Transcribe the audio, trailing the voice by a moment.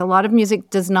A lot of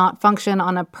music does not function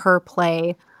on a per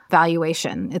play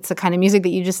valuation. It's the kind of music that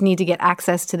you just need to get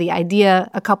access to the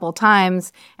idea a couple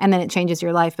times and then it changes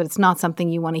your life, but it's not something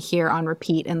you want to hear on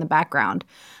repeat in the background.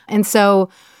 And so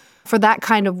for that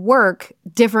kind of work,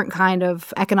 different kind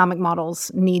of economic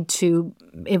models need to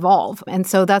evolve. And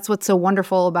so that's what's so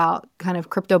wonderful about kind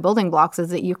of crypto building blocks is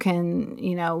that you can,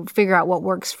 figure out what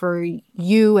works for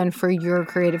you and for your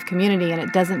creative community. And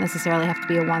it doesn't necessarily have to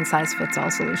be a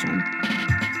one-size-fits-all solution.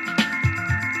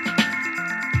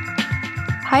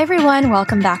 Hi, everyone.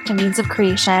 Welcome back to Means of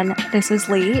Creation. This is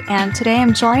Lee, and today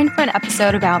I'm joined for an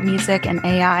episode about music and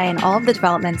AI and all of the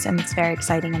developments in this very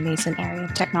exciting and nascent area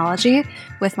of technology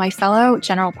with my fellow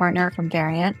general partner from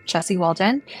Variant, Jesse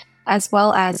Walden, as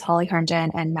well as Holly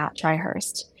Herndon and Matt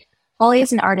Dryhurst. Holly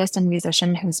is an artist and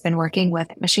musician who's been working with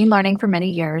machine learning for many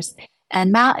years,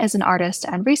 and Matt is an artist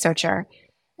and researcher.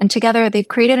 And together, they've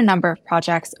created a number of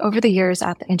projects over the years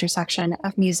at the intersection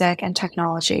of music and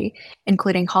technology,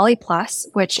 including Holly Plus,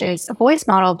 which is a voice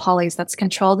model of Holly's that's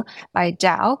controlled by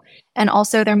DAO. And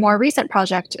also their more recent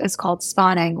project is called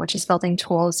Spawning, which is building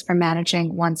tools for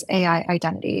managing one's AI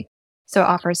identity. So it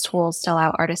offers tools to allow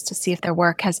artists to see if their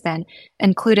work has been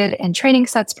included in training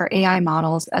sets for AI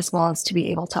models, as well as to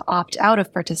be able to opt out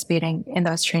of participating in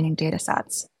those training data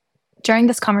sets. During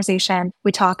this conversation,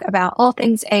 we talk about all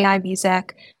things AI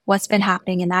music, what's been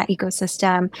happening in that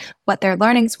ecosystem, what their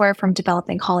learnings were from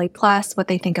developing Holly Plus, what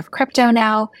they think of crypto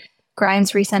now,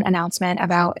 Grime's recent announcement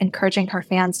about encouraging her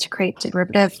fans to create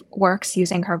derivative works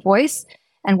using her voice,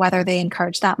 and whether they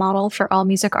encourage that model for all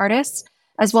music artists,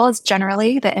 as well as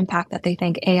generally the impact that they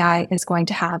think AI is going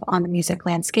to have on the music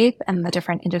landscape and the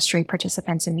different industry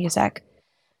participants in music.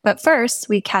 But first,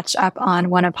 we catch up on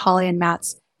one of Holly and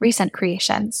Matt's recent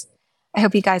creations. I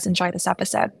hope you guys enjoy this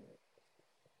episode.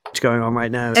 What's going on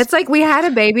right now? It's like we had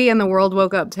a baby and the world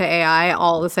woke up to AI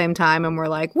all at the same time and we're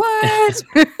like, what?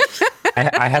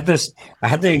 I had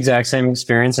the exact same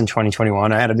experience in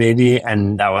 2021. I had a baby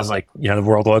and that was like, the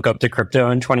world woke up to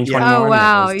crypto in 2021. Oh,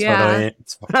 wow. Yeah.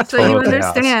 So you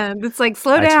understand. It's like,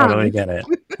 slow down. I totally get it.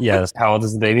 Yes. How old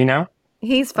is the baby now?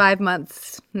 He's 5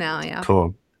 months now. Yeah.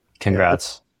 Cool.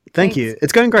 Congrats. Thank you.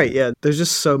 It's going great. Yeah. There's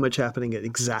just so much happening at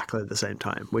exactly the same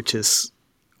time, which is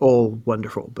all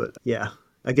wonderful. But yeah,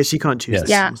 I guess you can't choose this.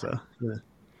 Yeah. One, so, yeah.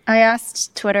 I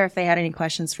asked Twitter if they had any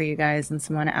questions for you guys, and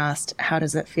someone asked, how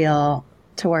does it feel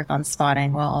to work on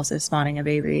spawning while also spawning a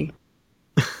baby?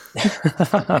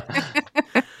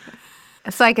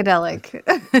 Psychedelic.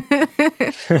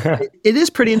 It is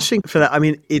pretty interesting for that. I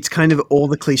mean, it's kind of all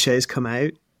the cliches come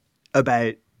out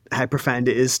about how profound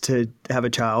it is to have a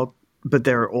child, but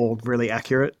they're all really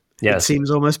accurate. Yes. It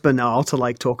seems almost banal to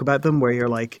like talk about them where you're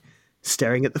like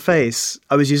staring at the face.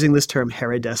 I was using this term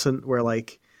heredescent where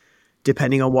like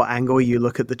depending on what angle you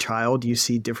look at the child, you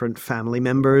see different family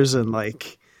members and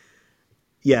like,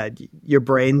 yeah, your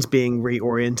brain's being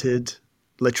reoriented,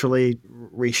 literally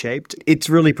reshaped. It's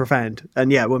really profound.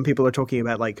 And yeah, when people are talking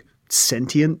about like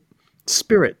sentient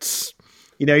spirits,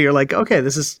 you're like, okay,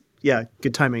 this is, yeah,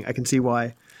 good timing. I can see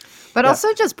why. But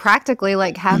also just practically,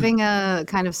 like having a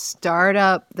kind of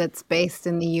startup that's based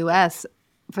in the US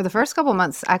for the first couple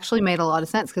months actually made a lot of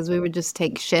sense because we would just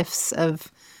take shifts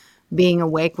of being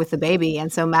awake with the baby. And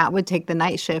so Matt would take the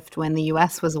night shift when the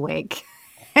US was awake.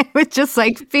 I would just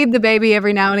like feed the baby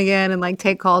every now and again and like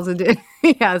take calls and do.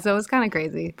 Yeah, so it was kind of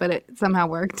crazy, but it somehow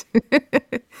worked.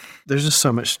 There's just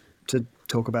so much to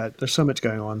talk about. There's so much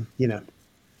going on,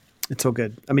 It's all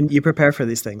good. I mean, you prepare for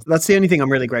these things. That's the only thing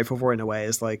I'm really grateful for in a way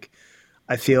is like,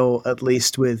 I feel at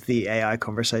least with the AI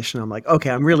conversation, I'm like, okay,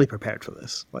 I'm really prepared for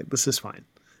this. Like, this is fine.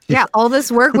 Yeah, all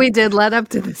this work we did led up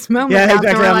to this moment. Yeah,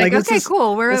 exactly. We're I'm like, okay,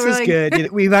 cool. This is like,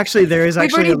 good. We've actually, we've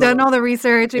already done all the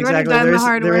research. We've already done the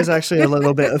hard work. There is actually a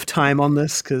little bit of time on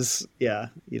this because, yeah,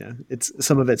 it's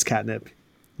some of it's catnip.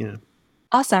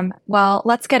 Awesome. Well,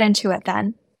 let's get into it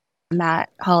then. Matt,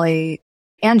 Holly,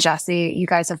 and Jesse, you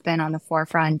guys have been on the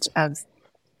forefront of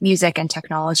music and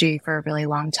technology for a really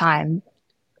long time.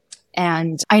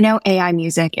 And I know AI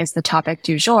music is the topic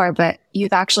du jour, but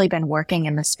you've actually been working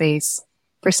in the space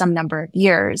for some number of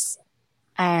years.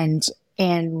 And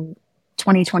in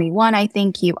 2021, I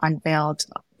think you unveiled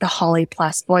the Holly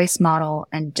Plus voice model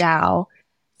and DAO.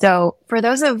 So for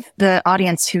those of the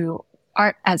audience who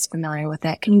aren't as familiar with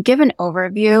it, can you give an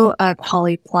overview of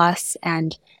Holly Plus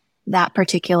and that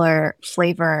particular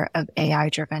flavor of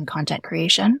AI-driven content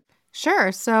creation?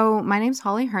 Sure. So my name's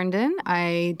Holly Herndon.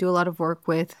 I do a lot of work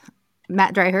with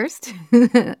Matt Dryhurst.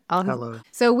 Hello.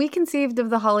 So we conceived of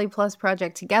the Holly Plus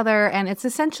project together, and it's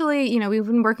essentially, we've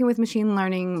been working with machine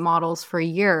learning models for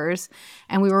years,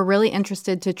 and we were really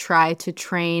interested to try to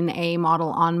train a model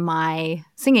on my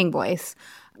singing voice.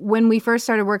 When we first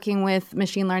started working with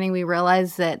machine learning, we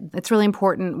realized that it's really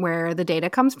important where the data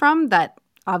comes from. That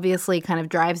obviously kind of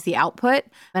drives the output.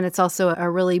 And it's also a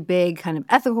really big kind of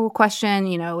ethical question,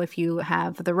 if you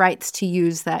have the rights to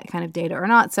use that kind of data or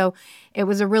not. So it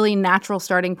was a really natural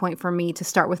starting point for me to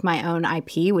start with my own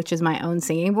IP, which is my own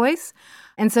singing voice.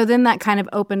 And so then that kind of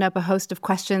opened up a host of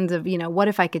questions of, what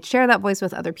if I could share that voice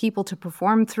with other people to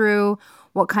perform through?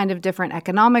 What kind of different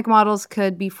economic models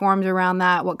could be formed around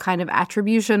that? What kind of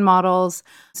attribution models?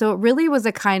 So it really was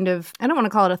a kind of, I don't want to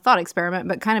call it a thought experiment,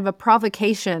 but kind of a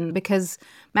provocation, because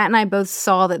Matt and I both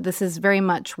saw that this is very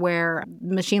much where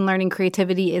machine learning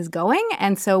creativity is going.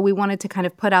 And so we wanted to kind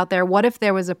of put out there, what if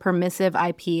there was a permissive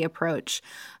IP approach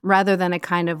rather than a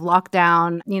kind of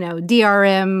lockdown,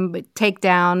 DRM,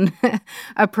 takedown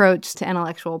approach to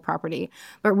intellectual property.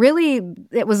 But really,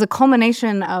 it was a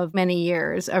culmination of many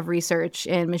years of research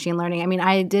in machine learning. I mean,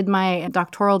 I did my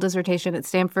doctoral dissertation at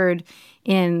Stanford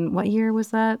in, what year was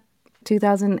that?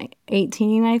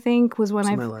 2018, I think, was when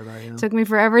took me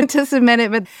forever to submit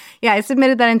it. But yeah, I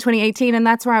submitted that in 2018. And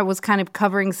that's where I was kind of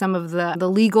covering some of the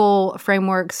legal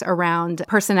frameworks around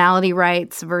personality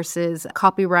rights versus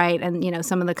copyright and,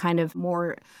 some of the kind of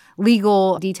more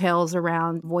legal details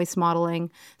around voice modeling.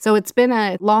 So it's been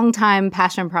a long time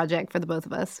passion project for the both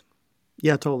of us.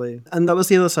 Yeah, totally. And that was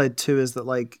the other side too, is that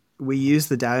we use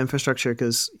the DAO infrastructure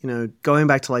because, going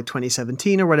back to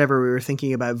 2017 or whatever, we were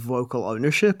thinking about vocal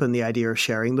ownership and the idea of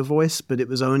sharing the voice, but it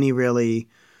was only really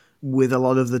with a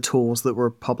lot of the tools that were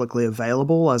publicly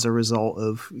available as a result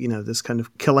of, this kind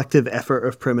of collective effort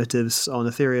of primitives on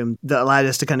Ethereum that allowed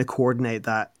us to kind of coordinate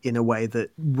that in a way that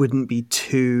wouldn't be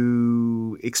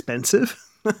too expensive.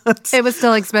 It was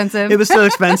still expensive. It was still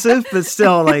expensive, but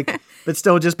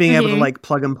still just being able to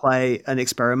plug and play and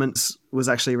experiments was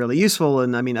actually really useful.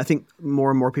 And I mean, I think more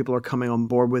and more people are coming on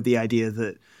board with the idea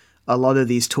that a lot of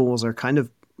these tools are kind of,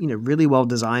 really well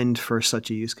designed for such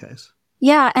a use case.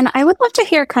 Yeah. And I would love to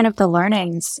hear kind of the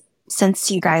learnings since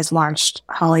you guys launched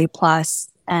Holly Plus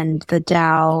and the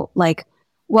DAO.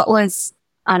 What was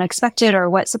unexpected or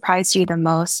what surprised you the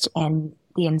most in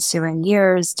the ensuing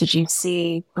years? Did you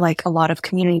see a lot of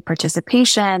community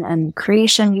participation and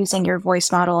creation using your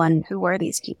voice model? And who were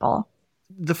these people?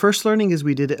 The first learning is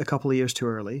we did it a couple of years too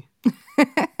early.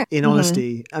 In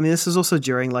honesty. I mean, this is also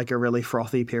during a really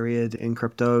frothy period in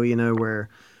crypto, where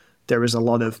there was a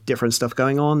lot of different stuff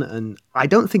going on. And I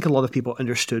don't think a lot of people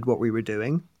understood what we were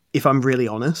doing, if I'm really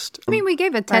honest. I mean, we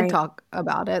gave a TED talk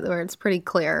about it where it's pretty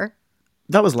clear.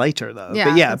 That was later, though.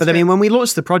 Yeah, but I mean, when we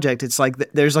launched the project, it's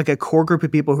there's a core group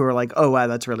of people who are like, oh, wow,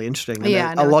 that's really interesting.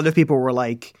 And a lot of people were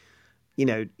like,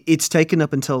 it's taken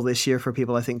up until this year for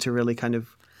people, I think, to really kind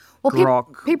of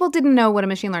grok. People didn't know what a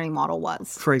machine learning model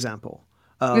was. For example.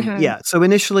 Yeah, so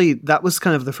initially, that was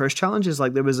kind of the first challenge is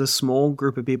there was a small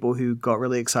group of people who got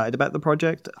really excited about the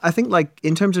project. I think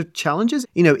in terms of challenges,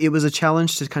 it was a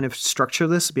challenge to kind of structure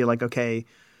this, be okay,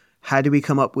 how do we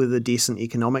come up with a decent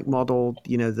economic model?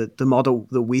 The model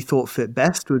that we thought fit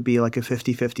best would be a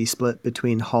 50-50 split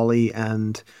between Holly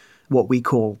and what we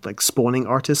call spawning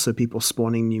artists, so people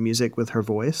spawning new music with her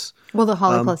voice. Well, the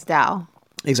Holly plus DAO.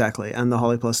 Exactly, and the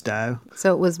Holly plus DAO.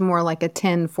 So it was more like a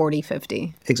 10, 40,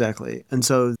 50. Exactly. And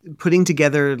so putting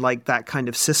together that kind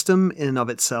of system in and of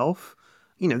itself,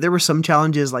 there were some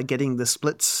challenges getting the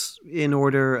splits in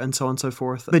order and so on and so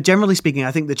forth. But generally speaking,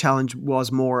 I think the challenge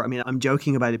was more, I mean, I'm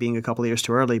joking about it being a couple of years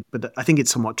too early, but I think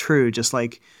it's somewhat true. Just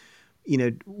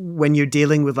when you're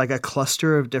dealing with a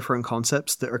cluster of different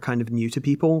concepts that are kind of new to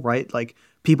people, right?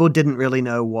 People didn't really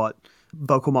know what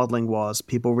vocal modeling was.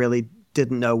 People really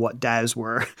didn't know what DAOs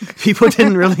were. People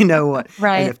didn't really know what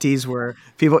NFTs were.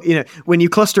 People, when you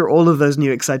cluster all of those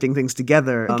new exciting things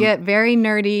together, you get very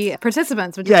nerdy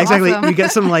participants, which is exactly. awesome. You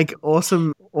get some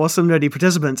awesome nerdy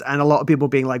participants, and a lot of people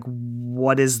being like,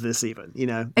 "What is this even?"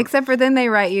 Except for then they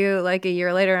write you a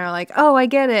year later and are like, "Oh, I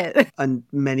get it." And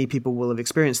many people will have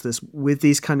experienced this with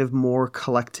these kind of more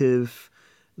collective,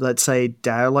 let's say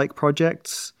DAO-like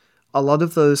projects. A lot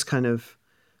of those kind of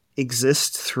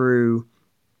exist through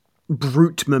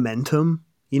brute momentum,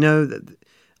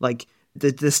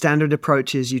 the standard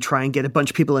approach is you try and get a bunch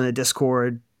of people in a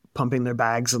Discord pumping their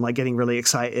bags and getting really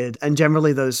excited, and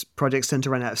generally those projects tend to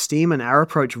run out of steam, and our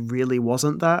approach really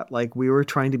wasn't that. We were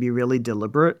trying to be really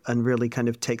deliberate and really kind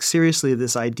of take seriously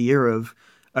this idea of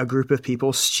a group of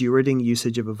people stewarding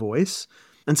usage of a voice.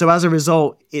 And so as a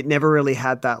result, it never really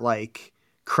had that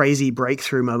crazy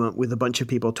breakthrough moment with a bunch of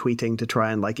people tweeting to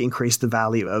try and increase the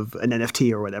value of an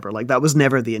NFT or whatever. That was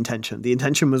never the intention. The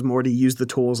intention was more to use the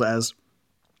tools as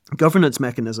governance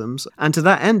mechanisms. And to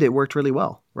that end, it worked really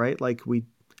well, right? We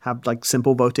have like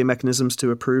simple voting mechanisms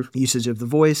to approve usage of the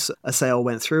voice. A sale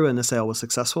went through and the sale was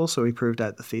successful, so we proved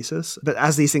out the thesis. But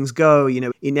as these things go,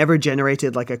 it never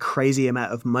generated like a crazy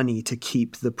amount of money to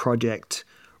keep the project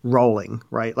rolling,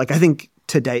 right? Like I think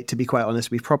to date, to be quite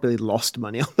honest, we've probably lost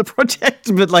money on the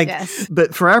project, but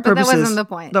but for our purposes, that wasn't the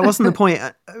point. That wasn't the point.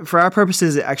 For our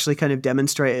purposes, it actually kind of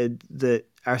demonstrated that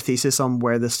our thesis on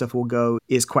where this stuff will go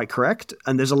is quite correct,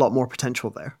 and there's a lot more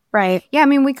potential there. Right. Yeah, I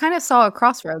mean, we kind of saw a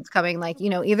crossroads coming. Like,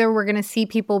 either we're going to see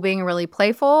people being really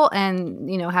playful and,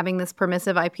 having this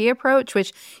permissive IP approach,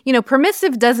 which,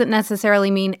 permissive doesn't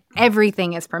necessarily mean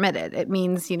everything is permitted. It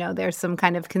means, there's some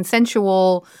kind of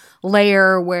consensual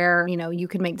layer where, you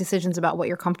can make decisions about what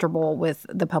you're comfortable with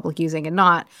the public using and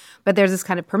not. But there's this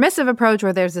kind of permissive approach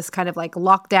where there's this kind of like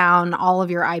lockdown all of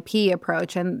your IP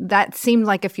approach. And that seemed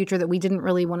like a future that we didn't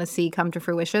really want to see come to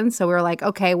fruition. So we were like,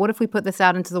 okay, what if we put this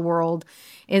out into the world?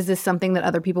 Is this something that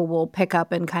other people will pick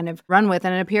up and kind of run with?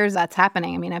 And it appears that's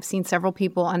happening. I mean, I've seen several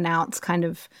people announce kind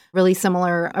of really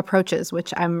similar approaches,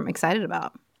 which I'm excited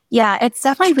about. Yeah, it's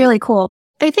definitely really cool.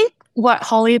 I think what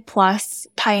Holly Plus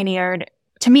pioneered,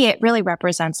 to me, it really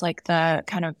represents like the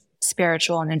kind of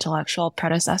spiritual and intellectual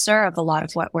predecessor of a lot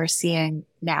of what we're seeing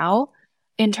now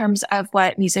in terms of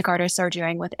what music artists are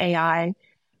doing with AI.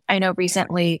 I know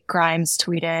recently Grimes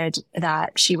tweeted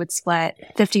that she would split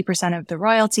 50% of the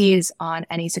royalties on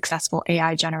any successful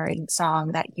AI generated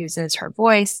song that uses her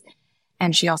voice.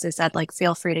 And she also said, like,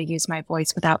 feel free to use my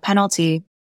voice without penalty.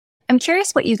 I'm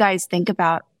curious what you guys think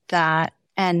about that.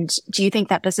 And do you think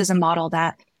that this is a model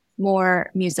that more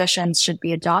musicians should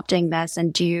be adopting this?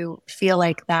 And do you feel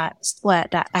like that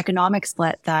split, that economic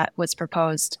split that was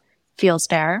proposed, feels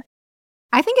fair?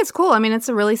 I think it's cool. I mean, it's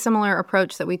a really similar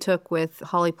approach that we took with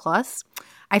Holly Plus.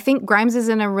 I think Grimes is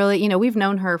in a really, we've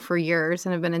known her for years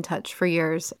and have been in touch for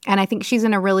years. And I think she's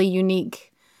in a really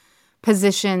unique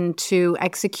position to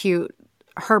execute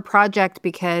her project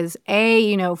because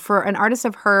for an artist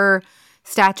of her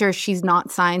stature, she's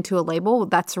not signed to a label.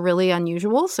 That's really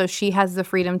unusual. So she has the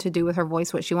freedom to do with her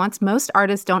voice what she wants. Most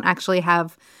artists don't actually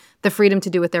have the freedom to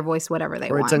do with their voice whatever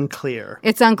they want. Or it's unclear.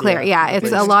 It's unclear. Yeah.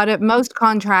 It's a lot of, most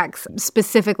contracts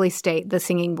specifically state the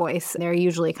singing voice. There are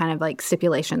usually kind of like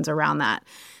stipulations around that.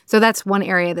 So that's one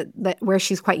area that where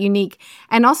she's quite unique.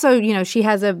 And also, she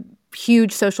has a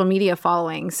huge social media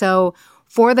following. So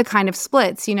for the kind of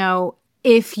splits,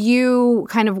 if you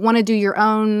kind of want to do your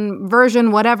own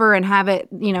version, whatever, and have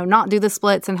it, not do the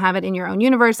splits and have it in your own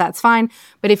universe, that's fine.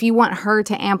 But if you want her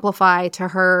to amplify to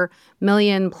her 1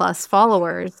 million+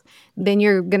 followers, then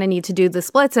you're going to need to do the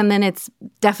splits. And then it's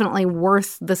definitely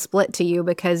worth the split to you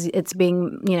because it's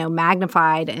being,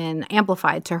 magnified and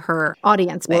amplified to her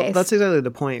audience base. Well, that's exactly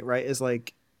the point, right? Is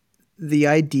like the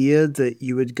idea that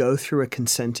you would go through a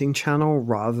consenting channel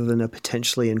rather than a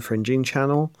potentially infringing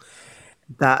channel.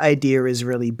 That idea is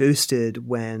really boosted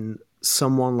when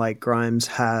someone like Grimes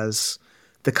has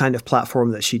the kind of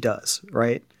platform that she does,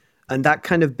 right? And that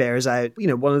kind of bears out,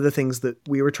 one of the things that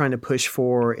we were trying to push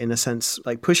for, in a sense,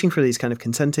 like pushing for these kind of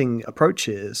consenting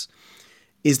approaches,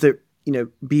 is that,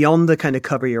 beyond the kind of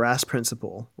cover your ass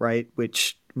principle, right,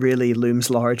 which really looms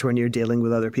large when you're dealing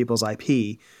with other people's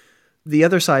IP, the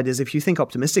other side is, if you think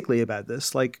optimistically about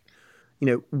this, like,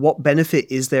 what benefit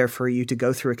is there for you to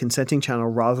go through a consenting channel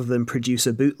rather than produce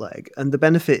a bootleg? And the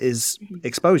benefit is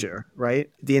exposure, right?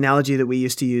 The analogy that we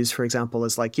used to use, for example,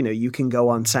 is like, you can go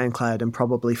on SoundCloud and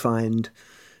probably find,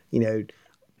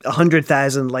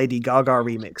 100,000 Lady Gaga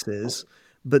remixes,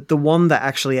 but the one that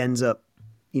actually ends up,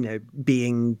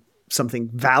 being something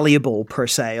valuable per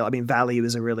se, I mean, value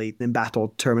is a really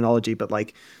embattled terminology, but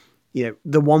like,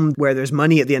 the one where there's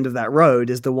money at the end of that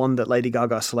road is the one that Lady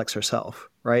Gaga selects herself,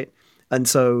 right? And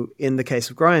so in the case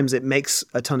of Grimes, it makes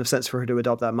a ton of sense for her to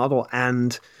adopt that model.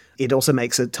 And it also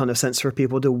makes a ton of sense for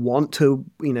people to want to,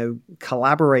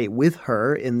 collaborate with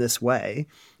her in this way,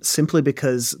 simply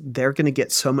because they're going to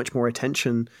get so much more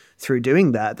attention through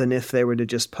doing that than if they were to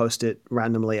just post it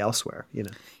randomly elsewhere,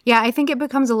 Yeah, I think it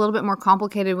becomes a little bit more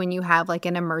complicated when you have like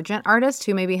an emergent artist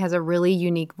who maybe has a really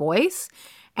unique voice.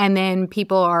 And then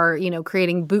people are,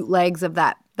 creating bootlegs of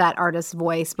that artist's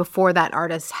voice before that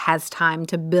artist has time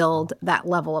to build that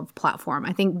level of platform.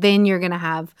 I think then you're going to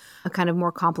have a kind of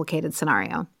more complicated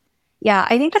scenario. Yeah,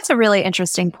 I think that's a really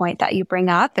interesting point that you bring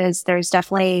up, is there's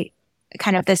definitely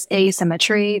kind of this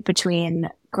asymmetry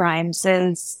between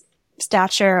Grimes's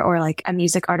stature or like a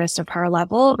music artist of her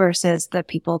level versus the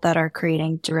people that are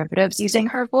creating derivatives using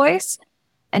her voice.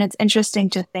 And it's interesting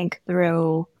to think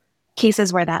through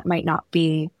cases where that might not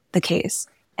be the case.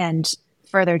 And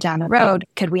further down the road,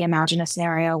 could we imagine a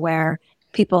scenario where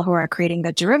people who are creating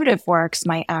the derivative works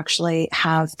might actually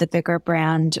have the bigger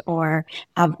brand or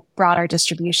have broader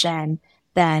distribution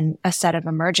than a set of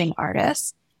emerging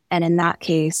artists. And in that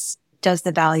case, does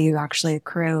the value actually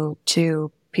accrue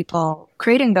to people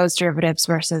creating those derivatives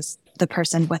versus the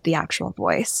person with the actual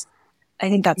voice? I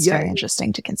think that's very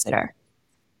interesting to consider.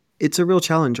 It's a real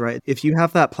challenge, right? If you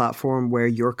have that platform where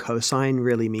your cosign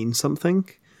really means something,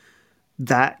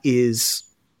 that is,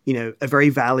 a very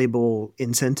valuable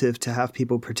incentive to have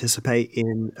people participate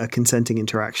in a consenting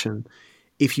interaction.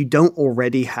 If you don't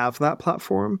already have that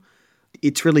platform,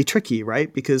 it's really tricky,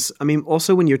 right? Because,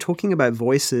 also when you're talking about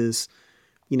voices,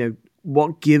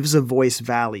 what gives a voice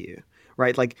value,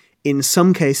 right? Like in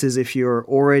some cases, if you're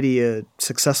already a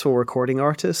successful recording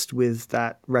artist with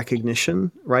that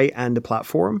recognition, right, and a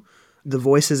platform, the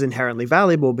voice is inherently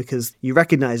valuable because you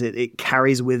recognize it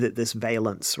carries with it this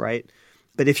valence, right?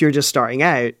 But if you're just starting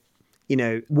out,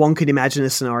 one could imagine a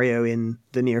scenario in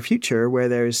the near future where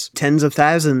there's tens of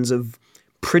thousands of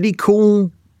pretty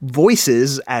cool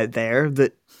voices out there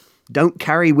that don't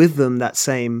carry with them that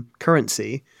same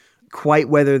currency. Quite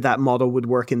whether that model would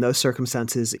work in those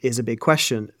circumstances is a big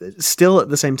question. Still, at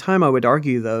the same time, I would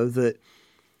argue, though, that,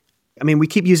 we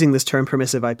keep using this term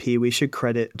permissive IP. We should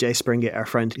credit Jay Springett, our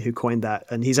friend who coined that.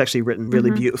 And he's actually written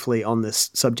really beautifully on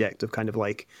this subject of kind of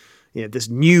like, this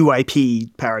new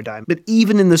IP paradigm. But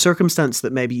even in the circumstance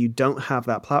that maybe you don't have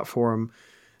that platform,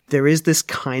 there is this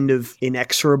kind of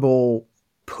inexorable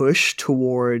push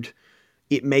toward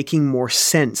it making more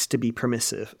sense to be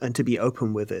permissive and to be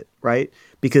open with it, right?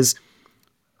 Because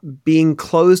being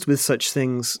closed with such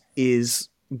things is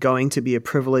going to be a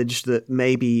privilege that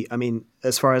maybe,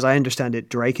 as far as I understand it,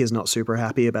 Drake is not super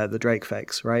happy about the Drake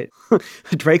fakes, right?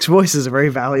 Drake's voice is a very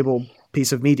valuable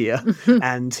piece of media,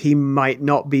 and he might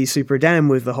not be super down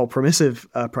with the whole permissive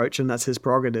approach, and that's his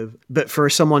prerogative. But for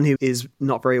someone who is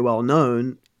not very well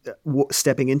known,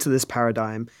 stepping into this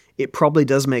paradigm, it probably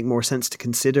does make more sense to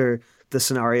consider the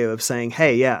scenario of saying,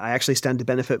 hey, yeah, I actually stand to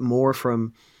benefit more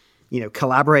from,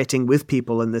 collaborating with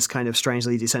people in this kind of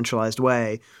strangely decentralized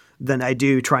way than I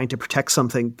do trying to protect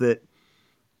something that,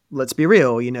 let's be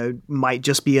real, might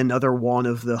just be another one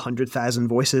of the 100,000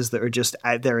 voices that are just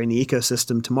out there in the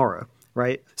ecosystem tomorrow,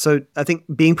 right? So I think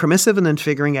being permissive and then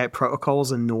figuring out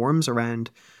protocols and norms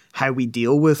around how we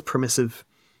deal with permissive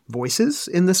voices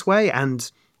in this way, and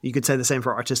you could say the same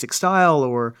for artistic style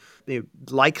or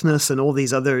likeness and all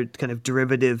these other kind of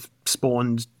derivative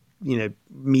spawned,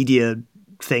 media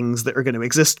things that are going to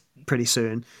exist pretty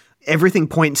soon. Everything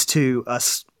points to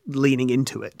us leaning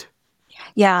into it.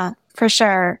 Yeah, for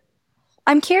sure.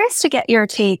 I'm curious to get your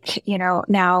take,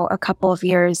 now a couple of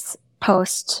years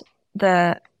post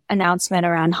the announcement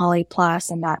around Holly Plus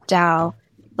and that DAO.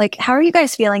 Like, how are you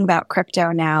guys feeling about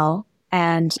crypto now?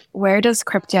 And where does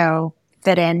crypto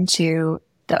fit into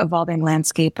the evolving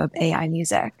landscape of AI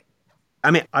music?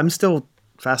 I'm still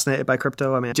fascinated by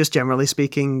crypto. Just generally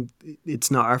speaking, it's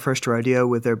not our first rodeo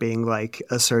with there being like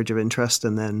a surge of interest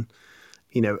and then,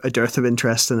 a dearth of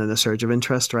interest and then a surge of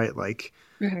interest, right? Like,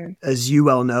 as you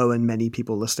well know, and many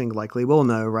people listening likely will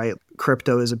know, right?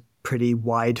 Crypto is a pretty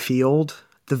wide field.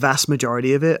 The vast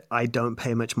majority of it, I don't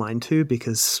pay much mind to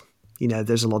because,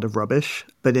 there's a lot of rubbish.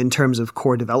 But in terms of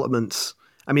core developments,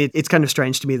 it's kind of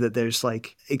strange to me that there's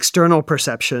like external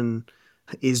perception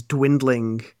is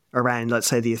dwindling around, let's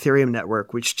say, the Ethereum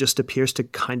network, which just appears to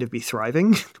kind of be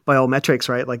thriving by all metrics,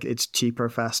 right? Like it's cheaper,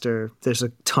 faster. There's a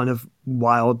ton of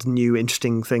wild, new,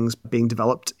 interesting things being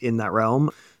developed in that realm.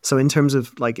 So in terms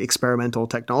of like experimental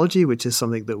technology, which is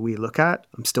something that we look at,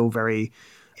 I'm still very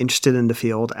interested in the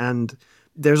field. And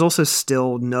there's also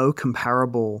still no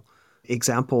comparable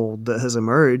example that has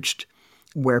emerged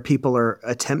where people are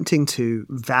attempting to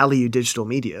value digital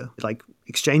media, like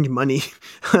exchange money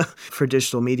for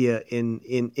digital media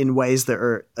in ways that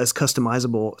are as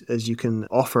customizable as you can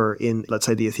offer in, let's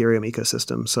say, the Ethereum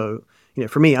ecosystem. So,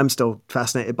 for me, I'm still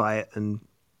fascinated by it. And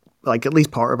like at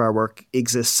least part of our work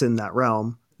exists in that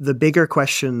realm. The bigger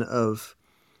question of,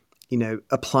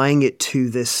 applying it to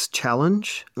this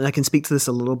challenge, and I can speak to this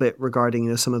a little bit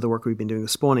regarding, some of the work we've been doing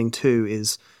with spawning too,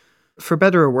 is for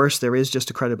better or worse, there is just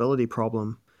a credibility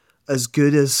problem. As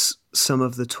good as some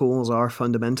of the tools are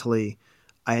fundamentally,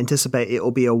 I anticipate it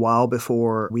will be a while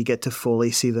before we get to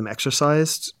fully see them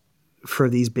exercised for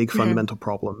these big fundamental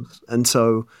problems. And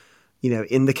so,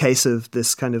 in the case of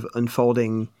this kind of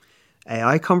unfolding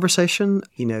AI conversation,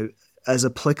 as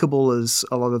applicable as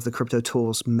a lot of the crypto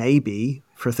tools may be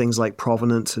for things like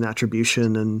provenance and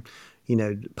attribution and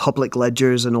public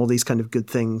ledgers and all these kind of good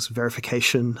things,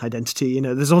 verification, identity,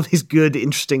 there's all these good,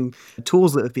 interesting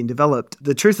tools that have been developed.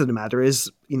 The truth of the matter is,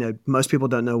 most people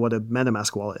don't know what a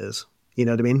MetaMask wallet is. You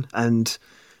know what I mean? And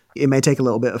it may take a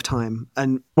little bit of time.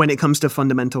 And when it comes to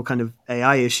fundamental kind of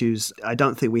AI issues, I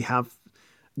don't think we have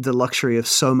the luxury of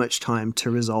so much time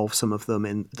to resolve some of them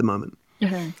in the moment.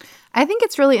 I think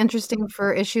it's really interesting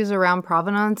for issues around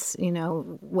provenance,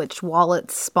 which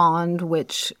wallets spawned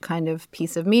which kind of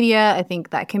piece of media. I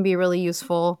think that can be really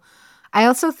useful. I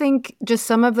also think just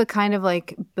some of the kind of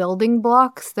like building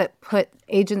blocks that put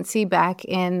agency back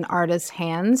in artists'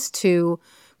 hands to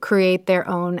create their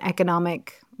own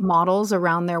economic models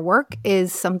around their work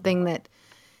is something that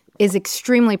is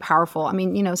extremely powerful. I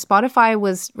mean, Spotify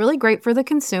was really great for the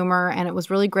consumer and it was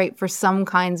really great for some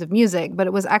kinds of music, but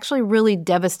it was actually really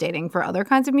devastating for other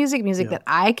kinds of music that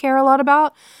I care a lot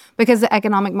about because the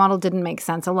economic model didn't make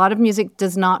sense. A lot of music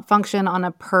does not function on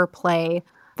a per play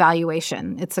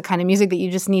valuation. It's the kind of music that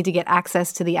you just need to get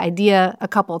access to the idea a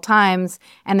couple times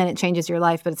and then it changes your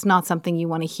life, but it's not something you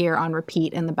want to hear on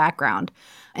repeat in the background.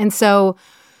 And so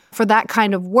for that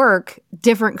kind of work,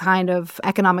 different kind of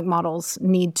economic models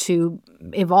need to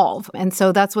evolve. And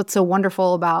so that's what's so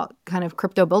wonderful about kind of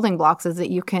crypto building blocks is that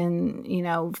you can,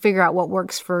 figure out what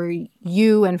works for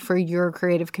you and for your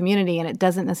creative community. And it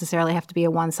doesn't necessarily have to be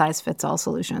a one-size-fits-all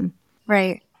solution.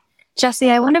 Right.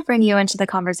 Jesse, I want to bring you into the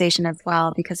conversation as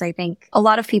well, because I think a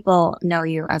lot of people know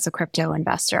you as a crypto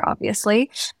investor,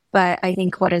 obviously. But I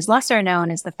think what is lesser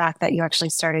known is the fact that you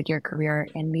actually started your career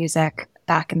in music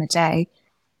back in the day.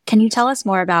 Can you tell us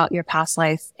more about your past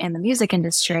life in the music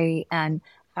industry and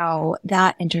how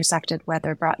that intersected with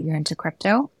or brought you into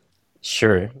crypto?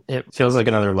 Sure. It feels like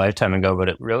another lifetime ago, but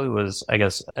it really was, I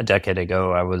guess, a decade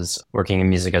ago. I was working in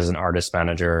music as an artist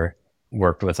manager,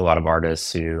 worked with a lot of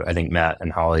artists who I think Matt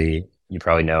and Holly, you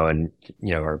probably know, and,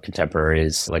 are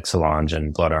contemporaries like Solange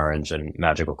and Blood Orange and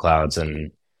Magical Clouds.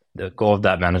 And the goal of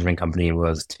that management company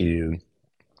was to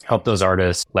help those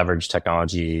artists leverage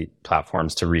technology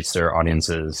platforms to reach their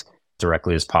audiences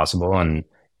directly as possible. And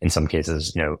in some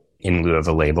cases, in lieu of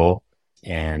a label.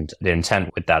 And the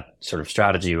intent with that sort of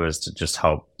strategy was to just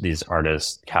help these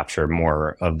artists capture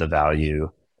more of the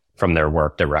value from their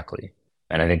work directly.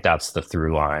 And I think that's the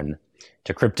through line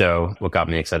to crypto. What got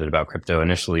me excited about crypto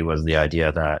initially was the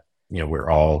idea that,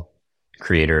 we're all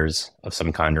creators of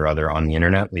some kind or other on the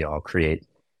internet. We all create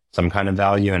some kind of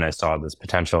value. And I saw this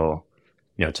potential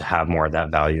to have more of that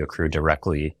value accrue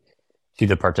directly to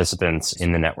the participants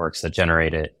in the networks that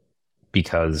generate it,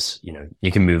 because,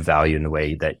 you can move value in the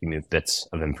way that you move bits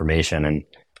of information and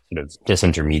sort of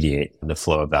disintermediate the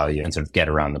flow of value and sort of get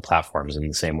around the platforms in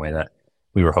the same way that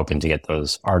we were hoping to get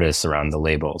those artists around the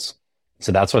labels.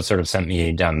 So that's what sort of sent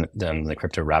me down the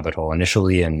crypto rabbit hole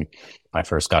initially. And I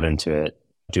first got into it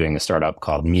doing a startup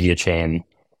called Media Chain,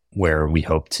 where we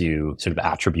hope to sort of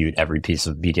attribute every piece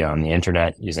of media on the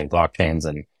internet using blockchains.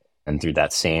 And through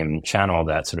that same channel,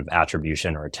 that sort of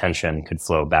attribution or attention could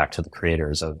flow back to the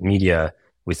creators of media.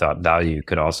 We thought value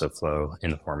could also flow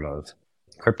in the form of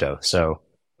crypto. So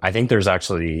I think there's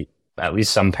actually at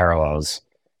least some parallels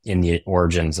in the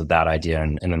origins of that idea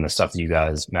and then the stuff that you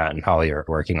guys, Matt and Holly, are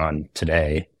working on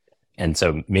today. And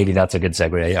so maybe that's a good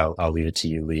segue. I'll leave it to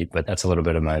you, Lee, but that's a little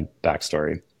bit of my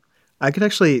backstory. I could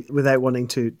actually, without wanting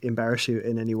to embarrass you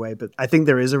in any way, but I think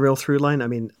there is a real through line. I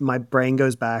mean, my brain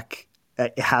goes back,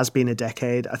 it has been a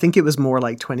decade. I think it was more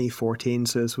like 2014.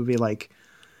 So this would be like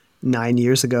 9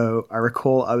 years ago. I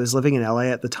recall I was living in LA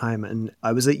at the time and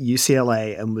I was at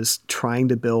UCLA and was trying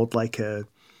to build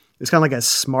it's kind of like a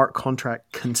smart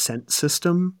contract consent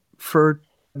system for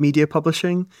media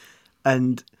publishing.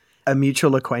 And a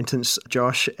mutual acquaintance,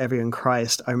 Josh Evian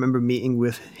Christ, I remember meeting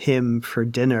with him for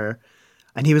dinner.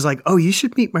 And he was like, oh, you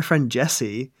should meet my friend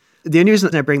Jesse. The only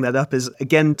reason I bring that up is,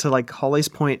 again, to like Holly's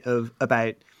point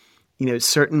about,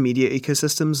 certain media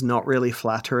ecosystems not really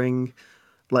flattering,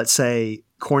 let's say,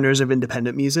 corners of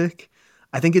independent music.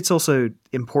 I think it's also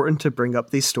important to bring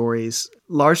up these stories,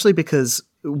 largely because,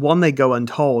 one, they go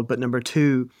untold, but number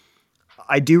two,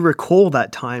 I do recall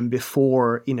that time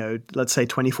before, let's say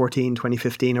 2014,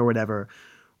 2015 or whatever,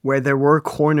 where there were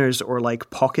corners or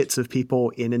like pockets of people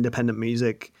in independent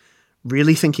music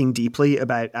really thinking deeply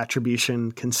about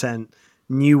attribution, consent,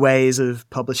 new ways of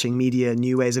publishing media,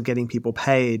 new ways of getting people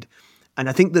paid. And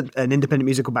I think that an independent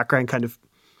musical background kind of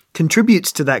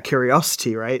contributes to that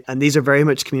curiosity, right? And these are very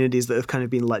much communities that have kind of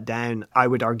been let down, I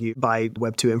would argue, by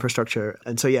Web2 infrastructure.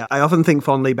 And so, yeah, I often think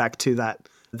fondly back to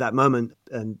that moment.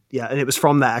 And yeah, and it was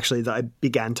from that actually that I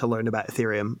began to learn about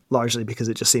Ethereum, largely because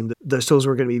it just seemed that those tools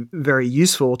were going to be very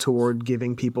useful toward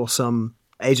giving people some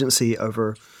agency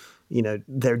over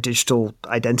their digital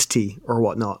identity or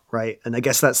whatnot, right? And I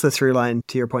guess that's the through line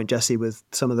to your point, Jesse, with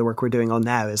some of the work we're doing on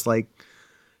now is like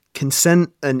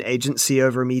consent and agency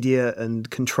over media and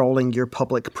controlling your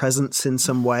public presence in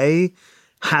some way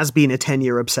has been a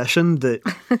 10-year obsession that,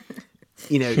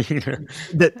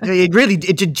 that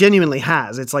it genuinely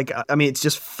has. It's like, I mean, it's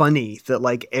just funny that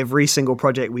like every single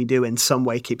project we do in some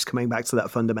way keeps coming back to that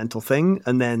fundamental thing.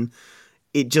 And then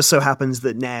it just so happens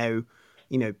that now,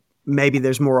 maybe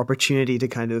there's more opportunity to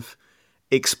kind of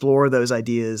explore those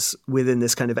ideas within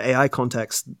this kind of AI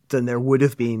context than there would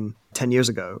have been 10 years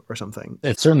ago or something.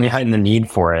 It's certainly heightened the need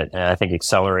for it. And I think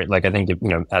accelerate, like I think,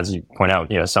 as you point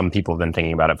out, some people have been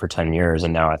thinking about it for 10 years.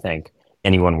 And now I think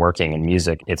anyone working in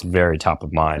music, it's very top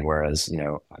of mind. Whereas,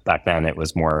 back then it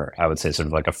was more, I would say, sort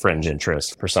of like a fringe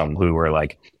interest for some who were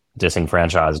like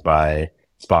disenfranchised by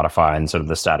Spotify and sort of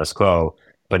the status quo.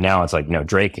 But now it's like,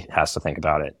 Drake has to think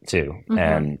about it too. Mm-hmm.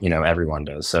 And, everyone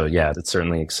does. So yeah, it's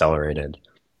certainly accelerated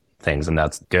things. And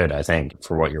that's good, I think,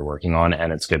 for what you're working on.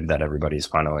 And it's good that everybody's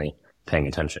finally paying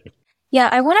attention. Yeah,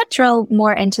 I want to drill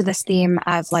more into this theme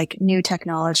of like new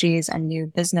technologies and new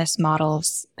business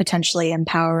models potentially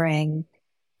empowering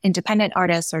independent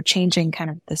artists or changing kind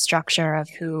of the structure of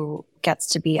who gets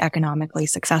to be economically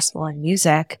successful in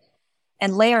music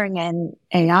and layering in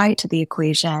AI to the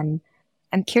equation.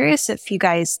 I'm curious if you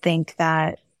guys think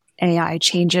that AI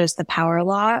changes the power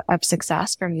law of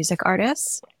success for music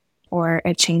artists, or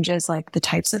it changes like the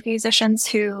types of musicians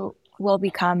who will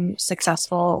become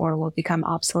successful or will become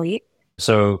obsolete.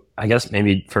 So I guess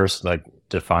maybe first, like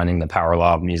defining the power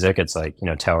law of music, it's like,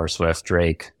 Taylor Swift,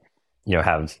 Drake,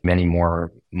 have many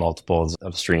more multiples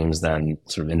of streams than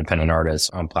sort of independent artists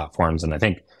on platforms. And I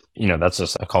think, that's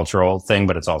just a cultural thing,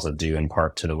 but it's also due in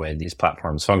part to the way these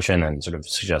platforms function and sort of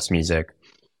suggest music.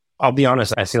 I'll be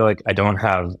honest, I feel like I don't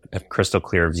have a crystal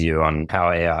clear view on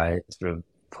how AI sort of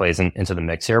plays into the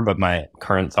mix here, but my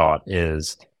current thought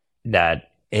is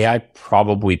that AI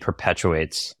probably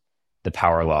perpetuates the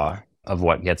power law of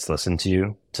what gets listened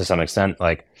to some extent.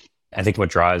 Like, I think what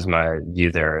drives my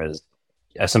view there is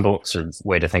a simple sort of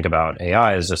way to think about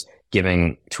AI is just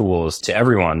giving tools to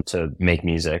everyone to make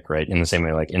music, right? In the same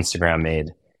way, like Instagram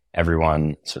made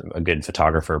everyone sort of a good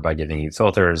photographer by giving you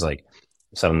filters, like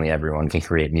suddenly everyone can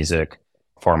create music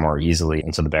far more easily.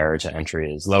 And so the barrier to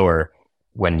entry is lower.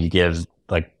 When you give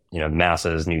like,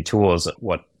 masses new tools,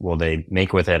 what will they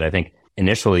make with it? I think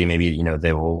initially maybe,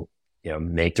 they will,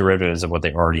 make derivatives of what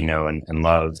they already know and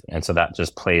love. And so that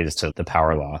just plays to the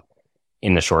power law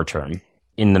in the short term.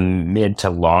 In the mid to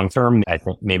long term, I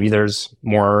think maybe there's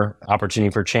more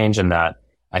opportunity for change in that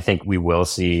I think we will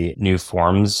see new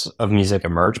forms of music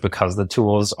emerge because the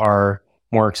tools are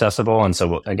more accessible. And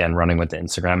so again, running with the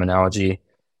Instagram analogy,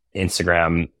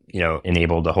 Instagram,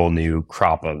 enabled a whole new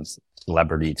crop of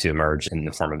celebrity to emerge in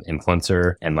the form of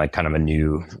influencer and like kind of a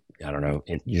new,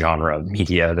 genre of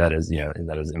media that is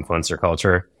influencer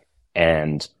culture.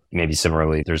 And maybe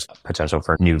similarly, there's potential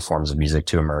for new forms of music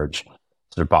to emerge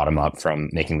sort of bottom up from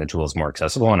making the tools more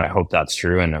accessible. And I hope that's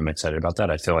true. And I'm excited about that.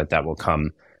 I feel like that will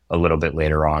come a little bit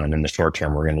later on. And in the short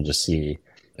term, we're going to just see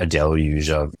a deluge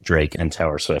of Drake and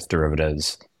Taylor Swift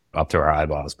derivatives up to our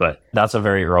eyeballs. But that's a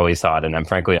very early thought. And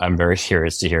I'm very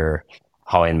curious to hear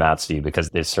Holly and Matt's view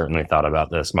because they've certainly thought about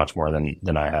this much more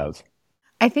than I have.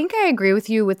 I think I agree with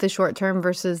you with the short term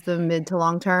versus the mid to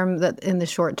long term, that in the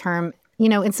short term,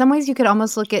 in some ways you could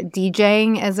almost look at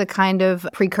DJing as a kind of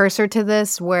precursor to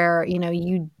this where,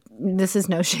 this is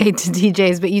no shade to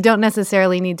DJs, but you don't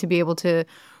necessarily need to be able to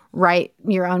write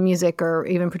your own music or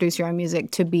even produce your own music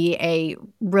to be a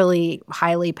really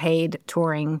highly paid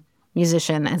touring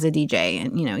musician as a DJ.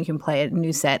 And, you can play a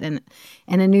new set in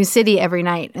a new city every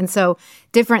night. And so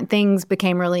different things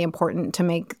became really important to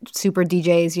make super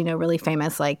DJs, really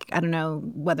famous. Like, I don't know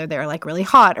whether they're like really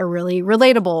hot or really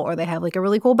relatable or they have like a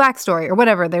really cool backstory or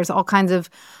whatever. There's all kinds of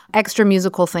extra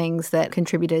musical things that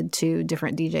contributed to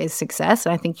different DJs' success.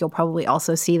 And I think you'll probably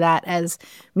also see that as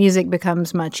music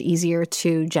becomes much easier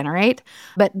to generate.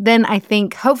 But then I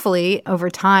think hopefully over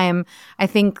time, I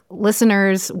think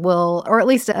listeners will, or at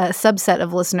least a subset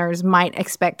of listeners might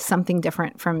expect something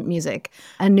different from music,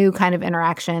 a new kind of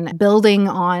interaction, building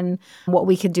on what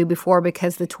we could do before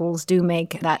because the tools do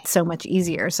make that so much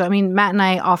easier. So, I mean, Matt and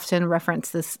I often reference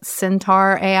this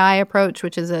Centaur AI approach,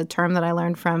 which is a term that I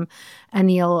learned from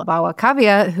Anil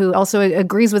Bawakavia, who also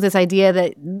agrees with this idea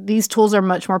that these tools are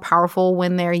much more powerful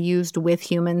when they're used with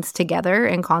humans together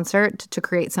in concert to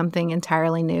create something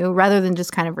entirely new. Rather than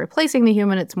just kind of replacing the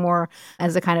human, it's more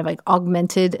as a kind of like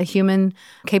augmented human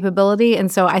capability.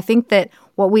 And so I think that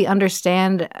what we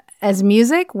understand as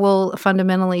music will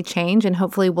fundamentally change and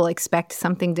hopefully we'll expect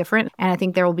something different. And I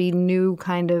think there will be new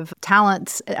kind of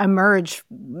talents emerge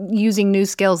using new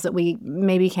skills that we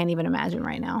maybe can't even imagine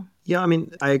right now. Yeah, I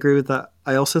mean, I agree with that.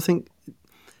 I also think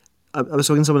I was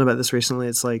talking to someone about this recently.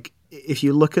 It's like, if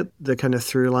you look at the kind of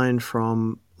through line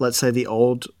from, let's say, the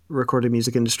old recorded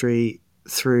music industry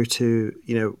through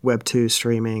to, Web 2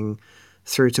 streaming,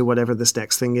 through to whatever this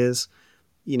next thing is,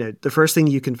 the first thing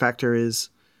you can factor is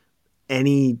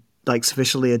any like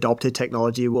sufficiently adopted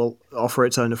technology will offer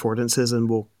its own affordances and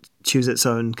will choose its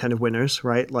own kind of winners,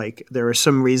 right? Like there are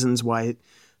some reasons why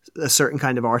a certain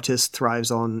kind of artist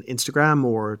thrives on Instagram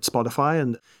or Spotify,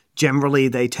 and generally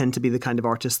they tend to be the kind of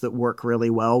artists that work really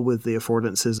well with the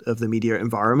affordances of the media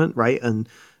environment, right? And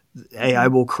AI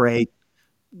will create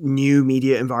new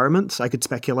media environments. I could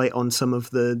speculate on some of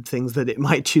the things that it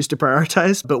might choose to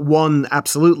prioritize, but one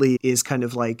absolutely is kind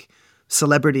of like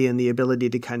celebrity and the ability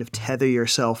to kind of tether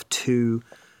yourself to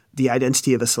the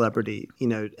identity of a celebrity,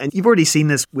 and you've already seen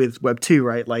this with Web 2,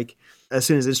 right? Like as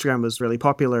soon as Instagram was really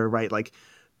popular, right? Like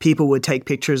people would take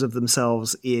pictures of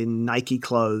themselves in Nike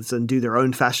clothes and do their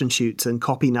own fashion shoots and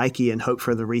copy Nike and hope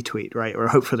for the retweet, right? Or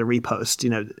hope for the repost,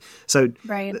 So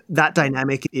right. That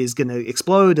dynamic is going to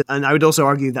explode. And I would also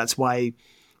argue that's why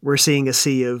we're seeing a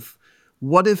sea of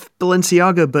what if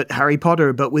Balenciaga but Harry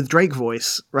Potter but with Drake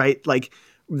voice, right? Like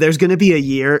there's going to be a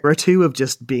year or two of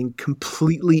just being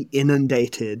completely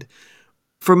inundated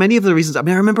for many of the reasons. I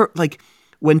mean, I remember like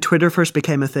when Twitter first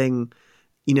became a thing,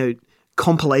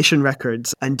 compilation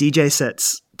records and DJ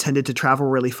sets tended to travel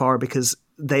really far because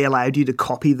they allowed you to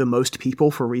copy the most people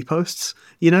for reposts,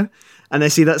 And I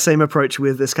see that same approach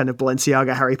with this kind of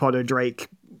Balenciaga, Harry Potter, Drake,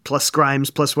 plus Grimes,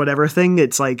 plus whatever thing.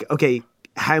 It's like, okay,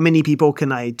 how many people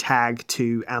can I tag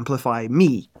to amplify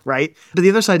me, right? But the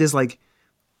other side is like,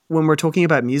 when we're talking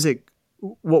about music,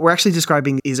 what we're actually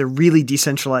describing is a really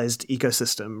decentralized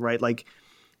ecosystem, right? Like,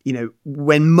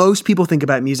 when most people think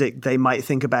about music, they might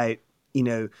think about,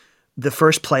 the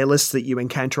first playlists that you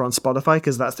encounter on Spotify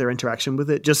because that's their interaction with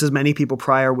it. Just as many people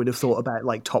prior would have thought about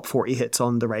like top 40 hits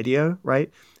on the radio, right?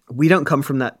 We don't come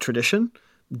from that tradition.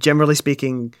 Generally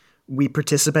speaking, we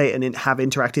participate and have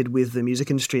interacted with the music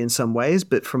industry in some ways,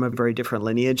 but from a very different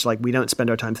lineage. Like we don't spend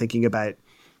our time thinking about,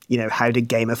 how to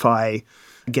gamify,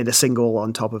 get a single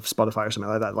on top of Spotify or something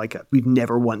like that. Like we've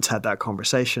never once had that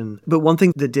conversation. But one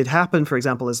thing that did happen, for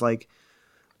example, is like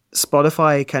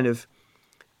Spotify kind of,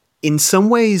 in some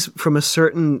ways, from a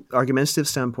certain argumentative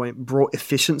standpoint, brought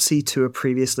efficiency to a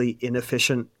previously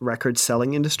inefficient record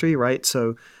selling industry, right?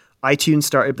 So iTunes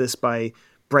started this by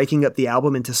breaking up the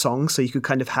album into songs so you could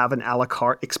kind of have an a la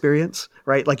carte experience,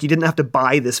 right? Like you didn't have to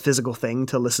buy this physical thing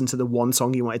to listen to the one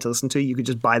song you wanted to listen to. You could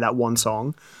just buy that one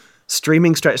song.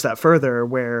 Streaming stretched that further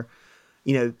where,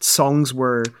 songs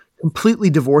were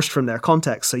completely divorced from their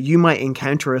context. So you might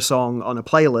encounter a song on a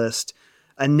playlist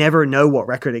and never know what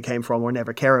record it came from or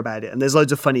never care about it. And there's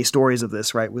loads of funny stories of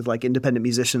this, right? With like independent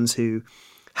musicians who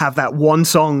have that one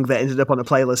song that ended up on a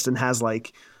playlist and has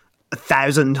like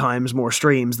 1,000 times more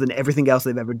streams than everything else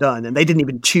they've ever done. And they didn't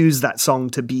even choose that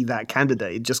song to be that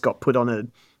candidate. It just got put on a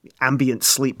ambient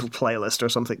sleep playlist or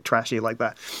something trashy like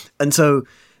that. And so,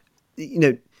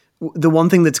 the one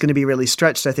thing that's going to be really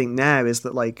stretched, I think, now is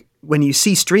that like when you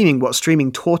see streaming, what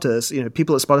streaming taught us,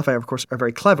 people at Spotify, of course, are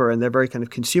very clever and they're very kind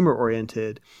of consumer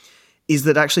oriented, is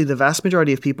that actually the vast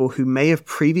majority of people who may have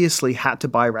previously had to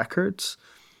buy records,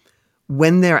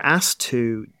 when they're asked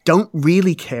to, don't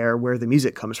really care where the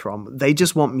music comes from. They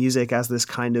just want music as this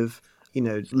kind of,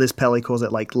 Liz Pelly calls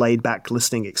it like laid back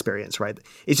listening experience, right?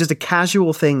 It's just a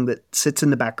casual thing that sits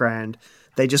in the background.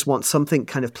 They just want something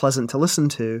kind of pleasant to listen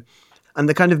to. And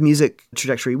the kind of music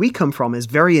trajectory we come from is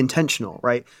very intentional,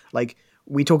 right? Like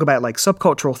we talk about like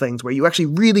subcultural things where you actually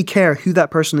really care who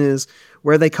that person is,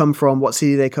 where they come from, what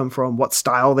city they come from, what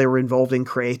style they were involved in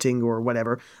creating or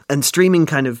whatever. And streaming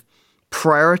kind of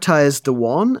prioritized the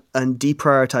one and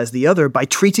deprioritized the other by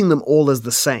treating them all as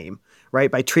the same,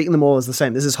 right? By treating them all as the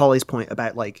same. This is Holly's point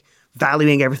about like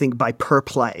valuing everything by per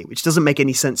play, which doesn't make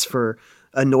any sense for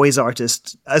a noise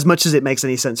artist as much as it makes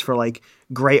any sense for like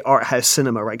great art house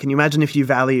cinema, right? Can you imagine if you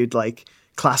valued like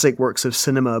classic works of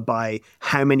cinema by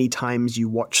how many times you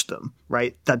watched them,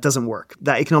 right? That doesn't work.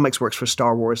 That economics works for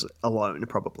Star Wars alone,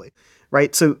 probably,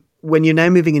 right? So when you're now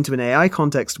moving into an AI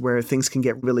context where things can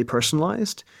get really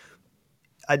personalized,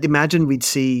 I'd imagine we'd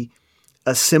see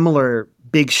a similar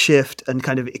big shift and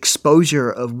kind of exposure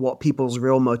of what people's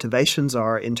real motivations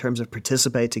are in terms of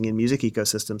participating in music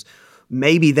ecosystems.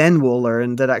 Maybe then we'll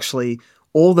learn that actually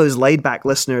all those laid back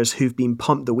listeners who've been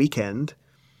pumped the weekend,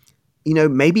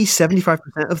 maybe 75%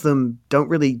 of them don't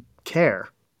really care,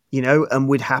 and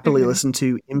would happily listen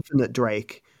to Infinite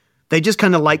Drake. They just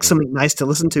kind of like something nice to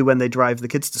listen to when they drive the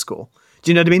kids to school. Do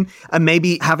you know what I mean? And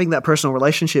maybe having that personal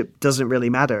relationship doesn't really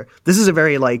matter. This is a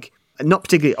very like not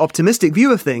particularly optimistic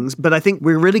view of things, but I think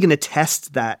we're really going to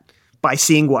test that by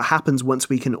seeing what happens once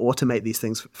we can automate these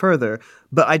things further.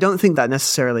 But I don't think that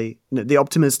necessarily, the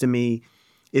optimist in me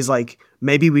is like,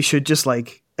 maybe we should just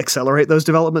like accelerate those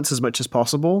developments as much as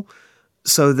possible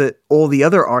so that all the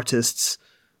other artists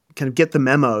kind of get the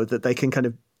memo that they can kind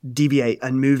of deviate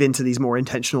and move into these more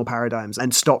intentional paradigms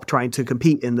and stop trying to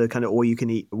compete in the kind of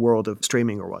all-you-can-eat world of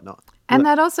streaming or whatnot. And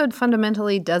that also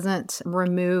fundamentally doesn't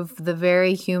remove the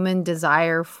very human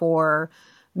desire for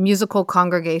musical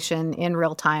congregation in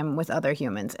real time with other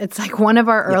humans. It's like one of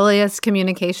our earliest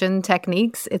communication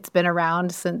techniques. It's been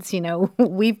around since,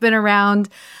 we've been around.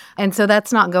 And so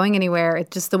that's not going anywhere.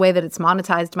 It's just the way that it's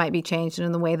monetized might be changed,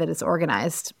 and the way that it's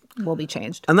organized will be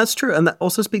changed. And that's true. And that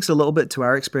also speaks a little bit to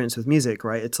our experience with music,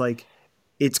 right? It's like,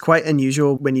 it's quite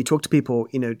unusual when you talk to people,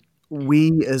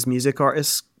 we as music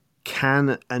artists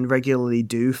can and regularly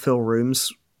do fill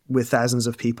rooms with thousands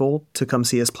of people to come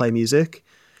see us play music.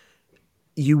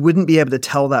 You wouldn't be able to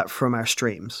tell that from our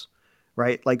streams,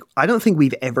 right? Like, I don't think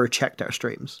we've ever checked our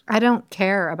streams. I don't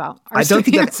care about our I don't streams.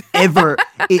 think that's ever,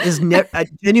 it is never, I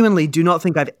genuinely do not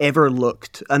think I've ever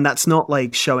looked, and that's not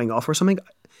like showing off or something.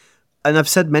 And I've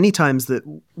said many times that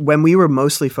when we were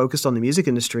mostly focused on the music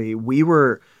industry, we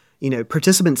were,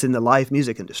 participants in the live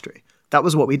music industry. That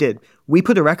was what we did. We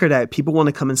put a record out, people want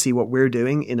to come and see what we're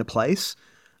doing in a place.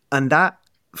 And that,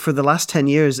 for the last 10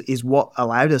 years, is what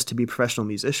allowed us to be professional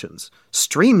musicians.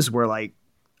 Streams were like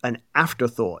an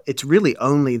afterthought. It's really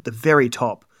only the very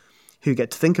top who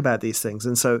get to think about these things.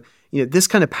 And so, this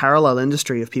kind of parallel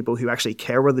industry of people who actually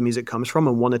care where the music comes from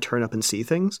and want to turn up and see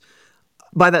things.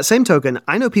 By that same token,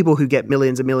 I know people who get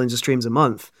millions and millions of streams a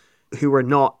month who are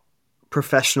not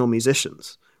professional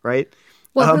musicians, right?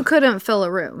 Well, who couldn't fill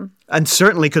a room. And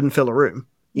certainly couldn't fill a room,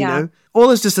 you Yeah. know?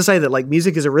 All is just to say that like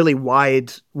music is a really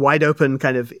wide open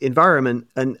kind of environment.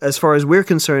 And as far as we're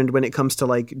concerned, when it comes to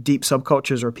like deep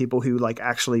subcultures or people who like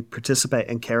actually participate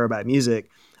and care about music,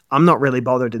 I'm not really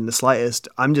bothered in the slightest.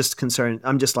 I'm just concerned.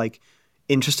 I'm just like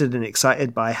interested and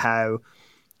excited by how,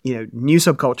 new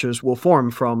subcultures will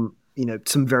form from,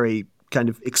 some very kind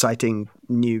of exciting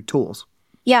new tools.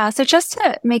 Yeah, so just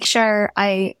to make sure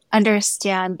I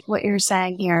understand what you're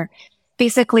saying here,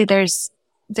 basically there's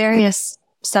various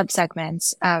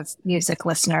subsegments of music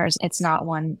listeners. It's not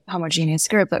one homogeneous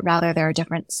group, but rather there are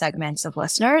different segments of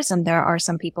listeners. And there are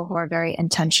some people who are very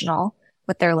intentional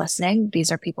with their listening.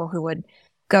 These are people who would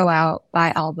go out,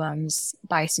 buy albums,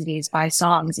 buy CDs, buy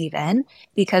songs even,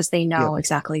 because they know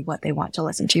exactly what they want to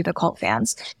listen to, the cult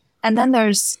fans. And then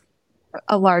there's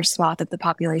a large swath of the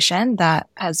population that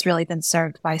has really been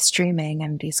served by streaming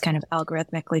and these kind of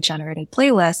algorithmically generated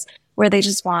playlists where they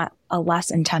just want a less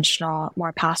intentional,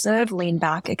 more passive, lean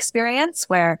back experience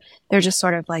where they're just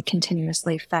sort of like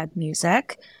continuously fed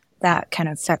music that kind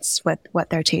of fits with what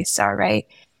their tastes are, right?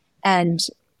 And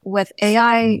with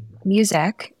AI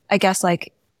music, I guess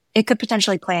like it could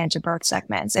potentially play into both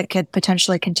segments. It could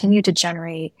potentially continue to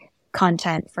generate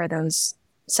content for those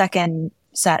second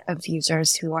set of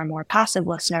users who are more passive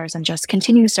listeners and just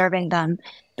continue serving them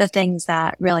the things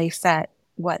that really fit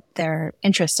what their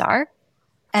interests are.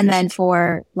 And then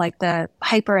for like the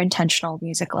hyper intentional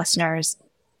music listeners,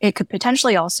 it could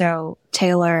potentially also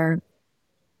tailor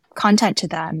content to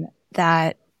them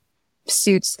that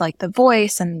suits like the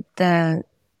voice and the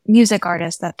music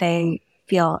artist that they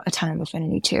feel a ton of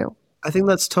affinity to. I think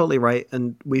that's totally right.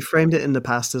 And we framed it in the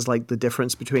past as like the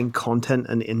difference between content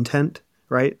and intent.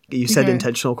 Right? You said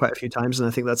intentional quite a few times, and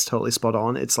I think that's totally spot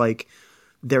on. It's like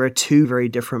there are two very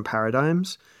different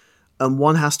paradigms, and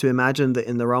one has to imagine that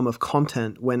in the realm of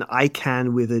content, when I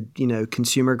can with a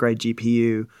consumer grade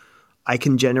GPU, I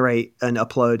can generate and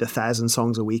upload 1,000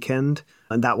 songs a weekend,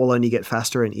 and that will only get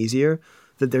faster and easier.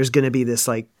 That there's going to be this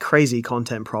like crazy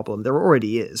content problem. There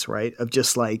already is, right? Of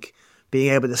just like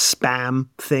being able to spam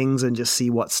things and just see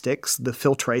what sticks. The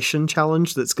filtration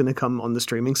challenge that's going to come on the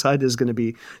streaming side is going to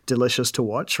be delicious to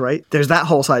watch, right? There's that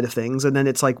whole side of things. And then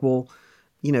it's like, well,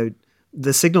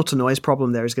 the signal to noise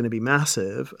problem there is going to be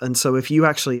massive. And so if you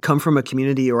actually come from a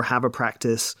community or have a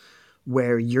practice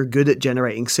where you're good at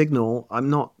generating signal, I'm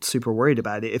not super worried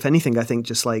about it. If anything, I think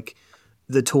just like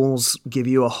the tools give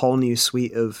you a whole new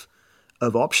suite of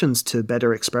options to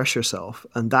better express yourself.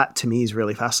 And that to me is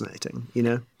really fascinating,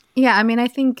 Yeah, I mean, I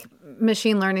think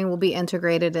machine learning will be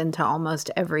integrated into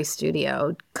almost every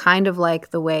studio, kind of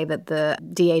like the way that the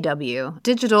DAW,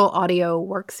 Digital Audio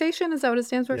Workstation, is that what it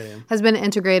stands for? Yeah. Has been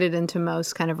integrated into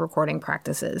most kind of recording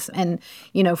practices. And,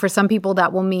 for some people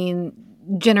that will mean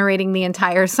generating the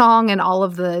entire song and all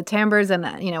of the timbres and,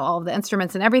 all of the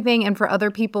instruments and everything. And for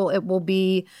other people, it will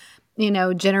be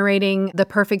generating the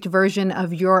perfect version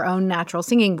of your own natural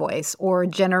singing voice, or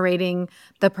generating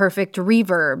the perfect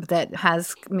reverb that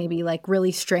has maybe like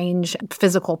really strange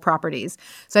physical properties.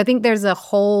 So I think there's a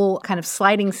whole kind of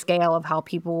sliding scale of how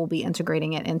people will be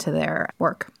integrating it into their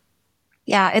work.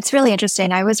 Yeah, it's really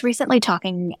interesting. I was recently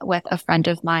talking with a friend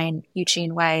of mine,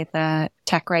 Eugene Wei, the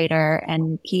tech writer,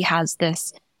 and he has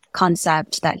this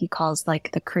concept that he calls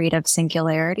like the creative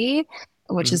singularity,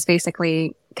 which is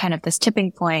basically kind of this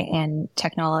tipping point in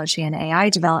technology and AI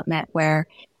development where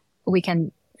we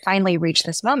can finally reach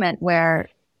this moment where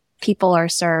people are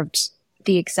served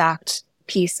the exact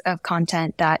piece of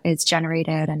content that is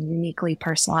generated and uniquely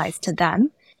personalized to them,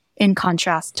 in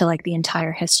contrast to like the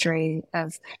entire history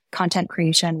of content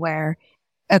creation where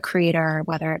a creator,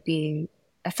 whether it be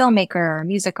a filmmaker or a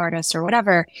music artist or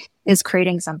whatever, is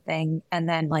creating something and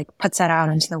then like puts that out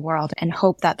into the world and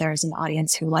hope that there's an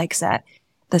audience who likes it.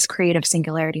 This creative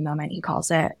singularity moment, he calls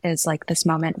it, is like this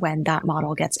moment when that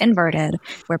model gets inverted,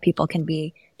 where people can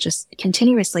be just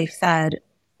continuously fed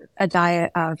a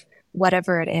diet of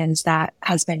whatever it is that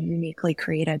has been uniquely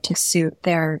created to suit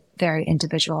their very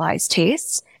individualized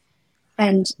tastes.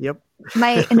 And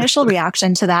my initial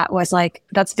reaction to that was like,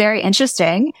 that's very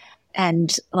interesting.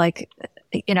 And like,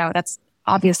 that's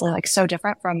obviously like so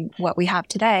different from what we have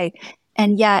today.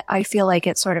 And yet I feel like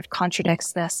it sort of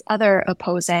contradicts this other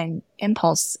opposing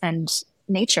impulse and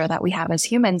nature that we have as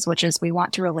humans, which is we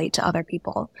want to relate to other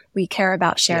people. We care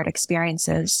about shared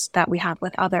experiences that we have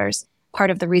with others. Part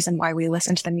of the reason why we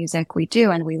listen to the music we do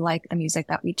and we like the music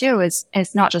that we do is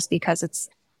not just because it's,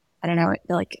 I don't know,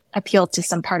 like appealed to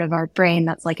some part of our brain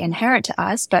that's like inherent to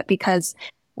us, but because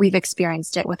we've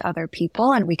experienced it with other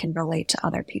people and we can relate to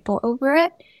other people over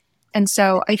it. And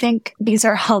so I think these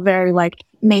are all very like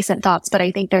nascent thoughts, but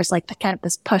I think there's like the kind of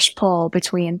this push pull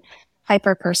between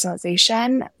hyper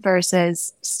personalization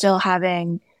versus still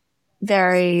having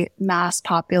very mass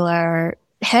popular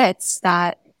hits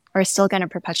that are still going to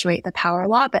perpetuate the power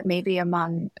law, but maybe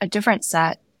among a different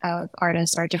set of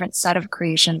artists or a different set of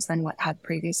creations than what had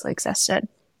previously existed.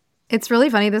 It's really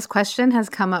funny. This question has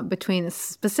come up between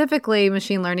specifically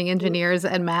machine learning engineers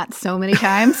and Matt so many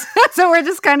times. So we're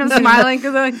just kind of smiling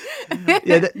because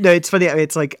it's funny. I mean,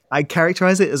 it's like I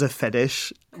characterize it as a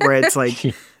fetish where it's like,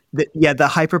 the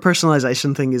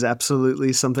hyper-personalization thing is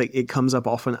absolutely something. It comes up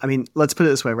often. I mean, let's put it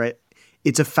this way, right?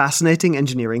 It's a fascinating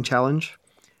engineering challenge.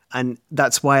 And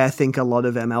that's why I think a lot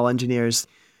of ML engineers,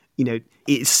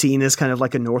 it's seen as kind of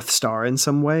like a North Star in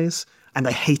some ways. And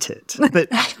I hate it, but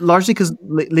largely because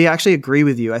Lee, I actually agree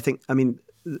with you.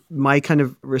 My kind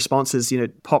of response is,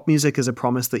 pop music is a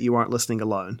promise that you aren't listening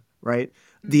alone, right?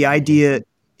 The idea,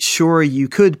 sure, you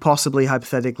could possibly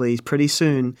hypothetically pretty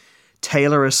soon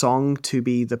tailor a song to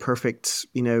be the perfect,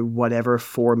 whatever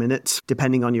 4 minutes,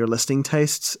 depending on your listening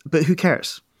tastes, but who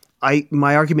cares?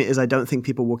 My argument is I don't think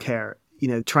people will care.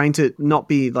 Trying to not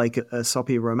be like a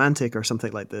soppy romantic or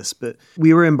something like this, but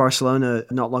we were in Barcelona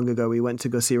not long ago. We went to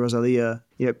go see Rosalia,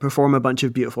 perform a bunch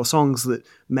of beautiful songs that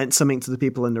meant something to the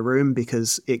people in the room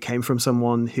because it came from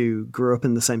someone who grew up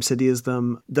in the same city as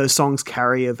them. Those songs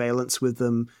carry a valence with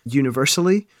them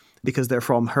universally because they're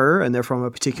from her and they're from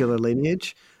a particular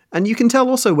lineage. And you can tell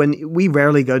also when we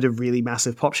rarely go to really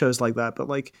massive pop shows like that, but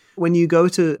like when you go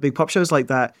to big pop shows like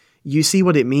that, you see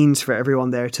what it means for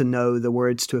everyone there to know the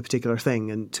words to a particular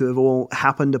thing and to have all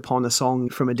happened upon a song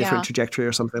from a different trajectory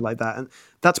or something like that. And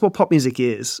that's what pop music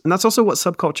is. And that's also what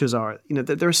subcultures are.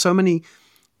 There are so many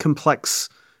complex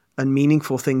and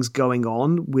meaningful things going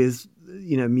on with,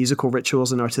 musical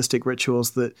rituals and artistic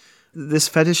rituals that this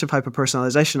fetish of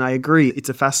hyper-personalization, I agree, it's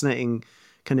a fascinating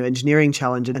kind of engineering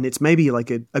challenge, and it's maybe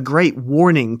like a great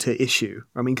warning to issue.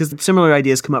 I mean, because similar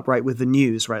ideas come up, right, with the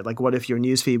news, right? Like, what if your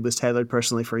newsfeed was tailored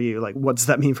personally for you? Like, what does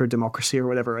that mean for democracy or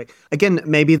whatever, right? Again,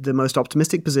 maybe the most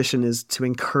optimistic position is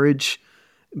to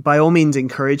by all means,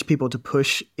 encourage people to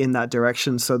push in that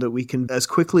direction so that we can, as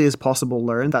quickly as possible,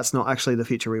 learn that's not actually the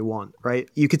future we want, right?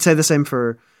 You could say the same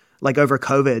for, like, over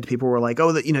COVID, people were like,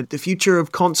 the future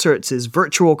of concerts is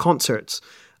virtual concerts.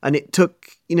 And it took,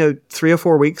 3 or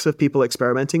 4 weeks of people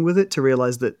experimenting with it to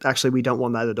realize that actually we don't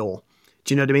want that at all.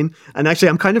 Do you know what I mean? And actually,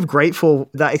 I'm kind of grateful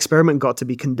that experiment got to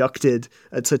be conducted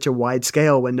at such a wide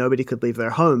scale when nobody could leave their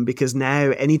home, because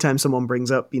now anytime someone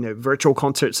brings up, virtual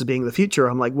concerts as being the future,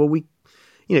 I'm like, well,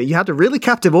 you had a really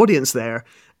captive audience there.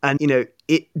 And,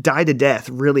 it died a death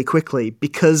really quickly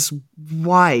because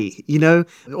why?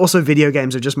 Also video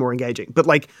games are just more engaging. But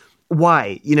like,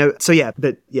 why?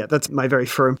 That's my very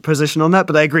firm position on that.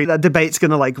 But I agree that debate's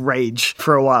going to rage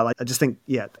for a while. I just think,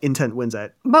 intent wins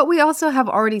out. But we also have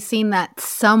already seen that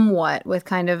somewhat with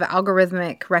kind of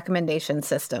algorithmic recommendation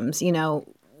systems.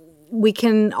 we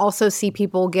can also see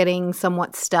people getting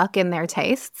somewhat stuck in their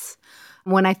tastes.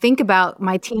 When I think about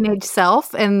my teenage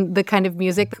self and the kind of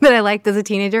music that I liked as a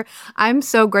teenager, I'm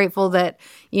so grateful that,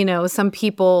 some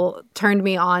people turned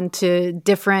me on to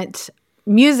different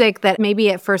music that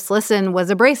maybe at first listen was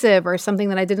abrasive or something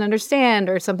that I didn't understand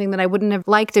or something that I wouldn't have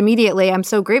liked immediately. I'm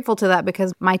so grateful to that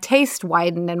because my taste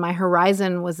widened and my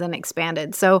horizon was then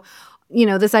expanded. So,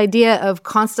 this idea of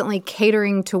constantly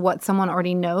catering to what someone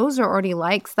already knows or already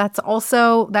likes,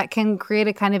 that can create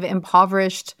a kind of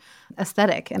impoverished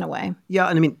aesthetic in a way. Yeah,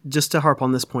 and I mean, just to harp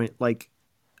on this point, like,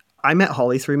 I met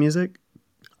Holly through music.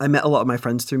 I met a lot of my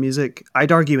friends through music.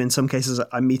 I'd argue in some cases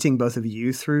I'm meeting both of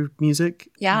you through music.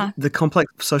 Yeah. The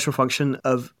complex social function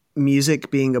of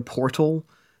music being a portal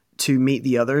to meet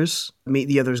the others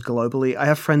globally. I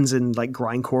have friends in like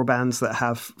grindcore bands that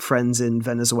have friends in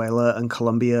Venezuela and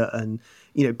Colombia and,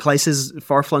 places,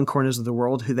 far-flung corners of the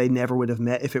world who they never would have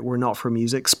met if it were not for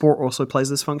music. Sport also plays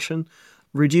this function.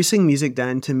 Reducing music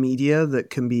down to media that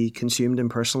can be consumed and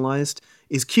personalized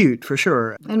is cute for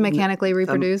sure. And mechanically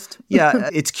reproduced. Yeah,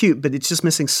 it's cute, but it's just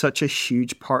missing such a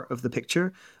huge part of the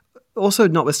picture. Also,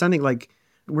 notwithstanding, like,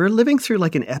 we're living through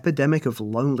like an epidemic of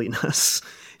loneliness.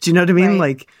 Do you know what I mean? Right.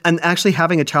 Like, and actually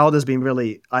having a child has been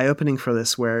really eye-opening for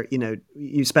this, where,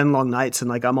 you spend long nights and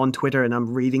like I'm on Twitter and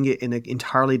I'm reading it in an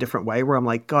entirely different way where I'm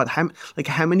like, God,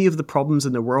 how many of the problems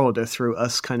in the world are through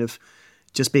us kind of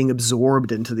just being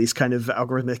absorbed into these kind of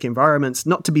algorithmic environments?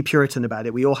 Not to be Puritan about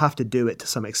it. We all have to do it to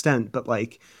some extent, but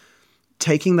like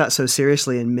taking that so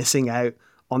seriously and missing out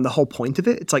on the whole point of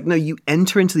it. It's like, no, you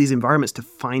enter into these environments to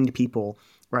find people,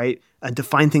 right? And to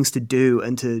find things to do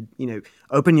and to,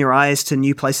 open your eyes to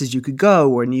new places you could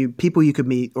go or new people you could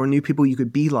meet or new people you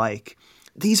could be like.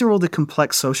 These are all the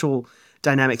complex social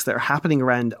dynamics that are happening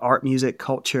around art, music,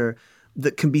 culture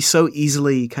that can be so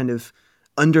easily kind of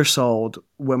undersold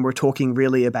when we're talking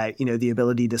really about, the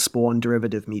ability to spawn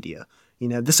derivative media.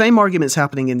 The same argument's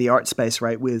happening in the art space,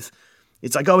 right?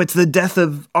 It's like, oh, it's the death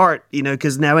of art,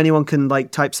 because now anyone can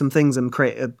like type some things and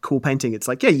create a cool painting. It's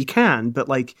like, yeah, you can, but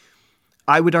like,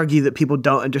 I would argue that people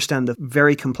don't understand the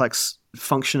very complex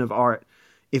function of art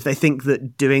if they think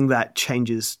that doing that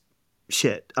changes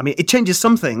shit. I mean, it changes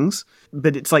some things,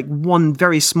 but it's like one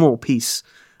very small piece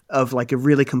of like a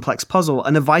really complex puzzle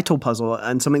and a vital puzzle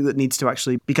and something that needs to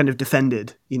actually be kind of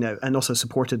defended, and also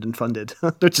supported and funded,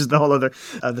 which is the whole other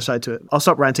side to it. I'll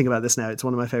stop ranting about this now. It's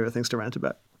one of my favorite things to rant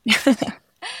about.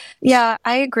 Yeah,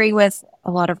 I agree with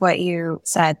a lot of what you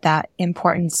said, that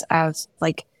importance of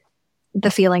like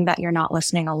the feeling that you're not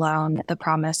listening alone, the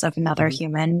promise of another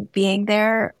human being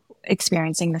there,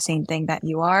 experiencing the same thing that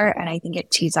you are. And I think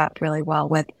it tees up really well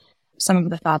with some of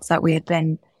the thoughts that we had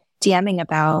been DMing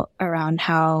about around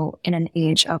how in an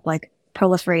age of like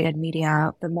proliferated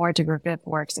media, the more derivative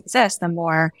works exist, the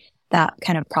more that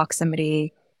kind of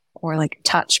proximity or like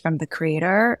touch from the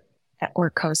creator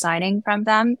or co-signing from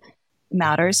them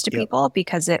matters to people,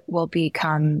 because it will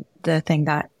become the thing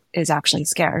that is actually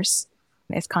scarce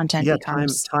if content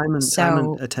becomes time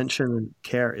and attention and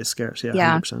care is scarce.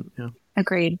 Yeah, 100%. Yeah,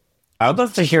 agreed. I would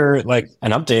love to hear like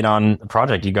an update on the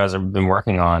project you guys have been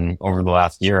working on over the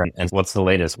last year, and what's the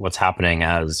latest? What's happening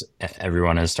as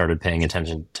everyone has started paying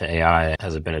attention to AI?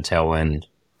 Has it been a tailwind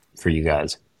for you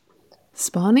guys?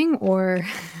 Spawning or?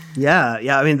 Yeah.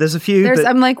 I mean, there's a few.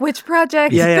 I'm like, which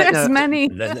project? There's many.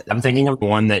 I'm thinking of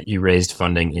one that you raised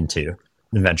funding into,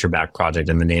 the venture-backed project,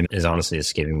 and the name is honestly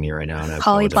escaping me right now.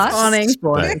 Holly Plus? Spawning.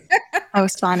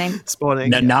 Spawning.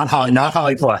 No, not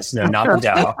Holly Plus. No, not the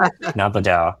DAO. Not the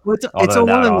DAO. Well, it's all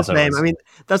one and the same. I mean,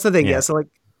 that's the thing. Yeah. So like,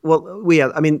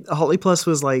 Holly Plus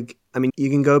was like, I mean, you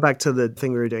can go back to the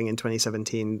thing we were doing in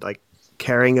 2017, like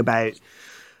caring about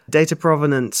data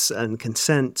provenance and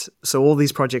consent. So all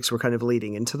these projects were kind of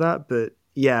leading into that. But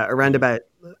yeah, around about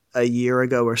a year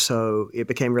ago or so, it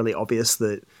became really obvious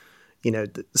that,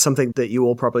 something that you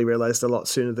all probably realized a lot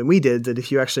sooner than we did, that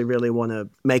if you actually really want to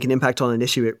make an impact on an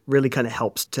issue, it really kind of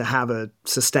helps to have a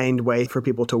sustained way for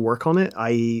people to work on it,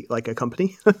 i.e. like a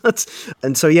company.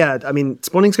 And so, yeah, I mean,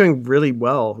 spawning's going really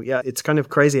well. Yeah, it's kind of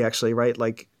crazy actually, right?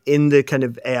 Like in the kind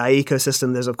of AI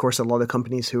ecosystem, there's of course a lot of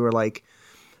companies who are like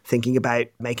thinking about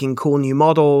making cool new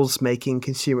models, making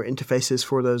consumer interfaces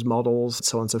for those models,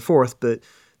 so on and so forth. But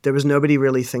there was nobody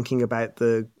really thinking about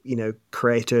the,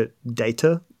 creator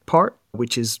data part,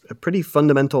 which is a pretty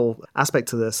fundamental aspect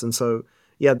to this. And so,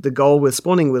 yeah, the goal with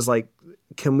spawning was like,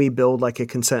 can we build like a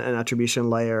consent and attribution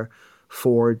layer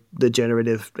for the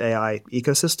generative AI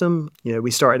ecosystem?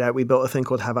 We built a thing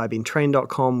called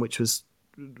haveibeentrained.com, which was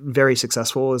very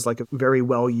successful. It's like a very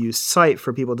well-used site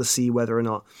for people to see whether or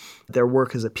not their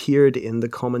work has appeared in the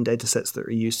common data sets that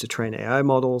are used to train AI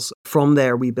models. From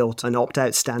there, we built an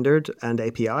opt-out standard and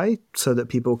API so that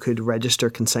people could register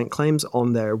consent claims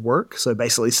on their work. So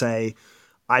basically say,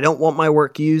 I don't want my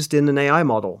work used in an AI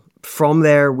model. From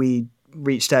there, we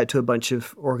reached out to a bunch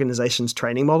of organizations'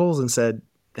 training models and said,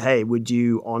 hey, would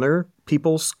you honor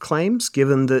people's claims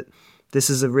given that this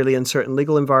is a really uncertain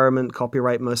legal environment,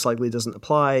 copyright most likely doesn't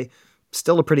apply?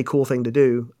 Still a pretty cool thing to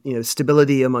do.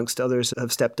 Stability amongst others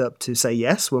have stepped up to say,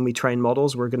 yes, when we train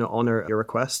models, we're going to honor your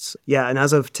requests. Yeah, and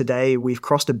as of today, we've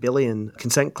crossed 1 billion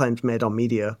consent claims made on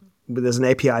media. There's an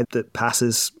API that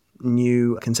passes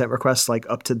new consent requests like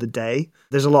up to the day.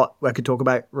 There's a lot I could talk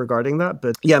about regarding that.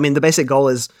 But yeah, I mean, the basic goal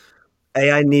is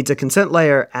AI needs a consent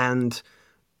layer and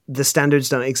the standards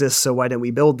don't exist, so why don't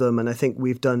we build them? And I think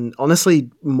we've done,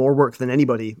 honestly, more work than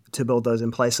anybody to build those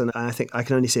in place. And I think I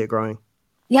can only see it growing.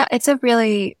 Yeah, it's a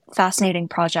really fascinating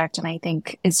project, and I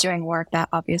think is doing work that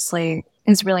obviously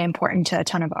is really important to a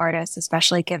ton of artists,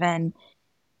 especially given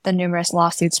the numerous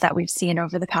lawsuits that we've seen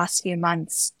over the past few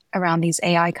months around these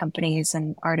AI companies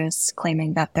and artists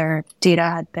claiming that their data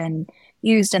had been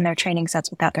used in their training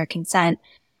sets without their consent.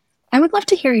 I would love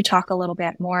to hear you talk a little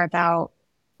bit more about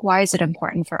why is it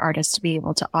important for artists to be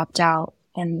able to opt out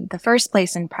in the first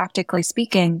place, and practically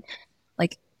speaking,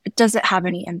 like, does it have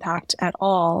any impact at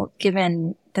all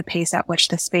given the pace at which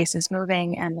the space is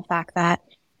moving and the fact that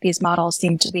these models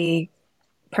seem to be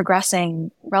progressing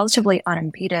relatively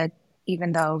unimpeded,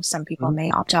 even though some people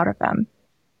may opt out of them?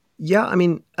 Yeah, I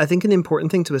mean, I think an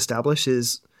important thing to establish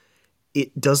is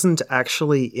it doesn't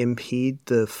actually impede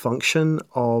the function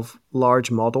of large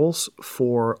models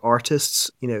for artists,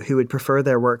 who would prefer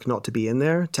their work not to be in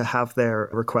there, to have their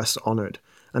requests honored.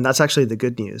 And that's actually the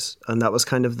good news. And that was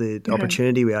kind of the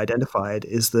opportunity we identified,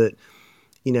 is that,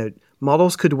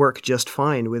 models could work just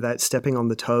fine without stepping on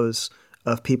the toes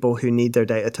of people who need their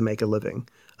data to make a living.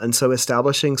 And so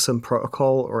establishing some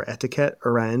protocol or etiquette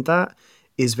around that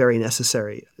is very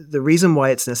necessary. The reason why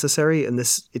it's necessary, and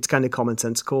it's kind of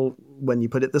commonsensical when you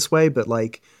put it this way, but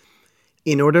like,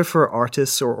 in order for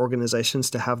artists or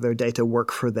organizations to have their data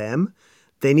work for them,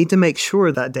 they need to make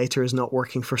sure that data is not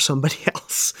working for somebody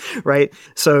else, right?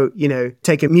 So,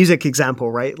 take a music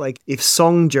example, right? Like if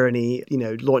Songjourney,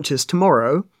 launches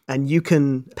tomorrow and you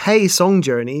can pay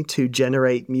Songjourney to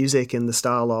generate music in the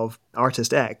style of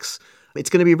artist X, it's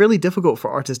going to be really difficult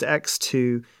for artist X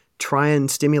to try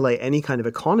and stimulate any kind of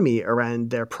economy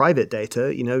around their private data,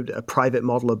 a private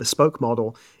model, a bespoke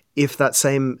model, if that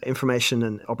same information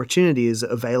and opportunity is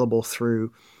available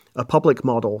through a public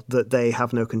model that they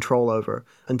have no control over.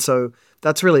 And so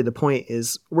that's really the point,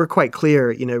 is we're quite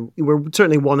clear, we're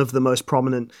certainly one of the most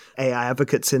prominent AI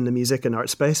advocates in the music and art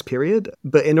space, period.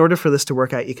 But in order for this to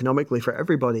work out economically for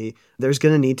everybody, there's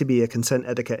going to need to be a consent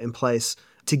etiquette in place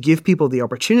to give people the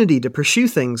opportunity to pursue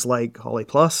things like Holly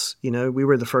Plus. We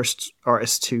were the first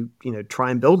artists to,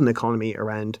 try and build an economy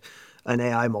around an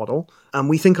AI model. And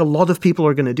we think a lot of people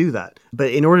are going to do that. But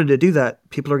in order to do that,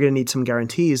 people are going to need some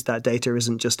guarantees that data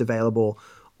isn't just available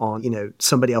on,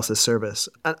 somebody else's service.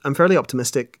 I'm fairly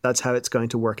optimistic that's how it's going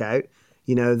to work out.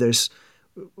 There's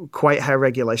quite how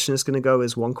regulation is going to go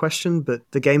is one question, but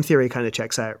the game theory kind of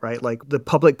checks out, right? Like the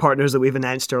public partners that we've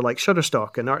announced are like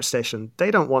Shutterstock and ArtStation. They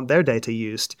don't want their data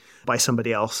used by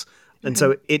somebody else. And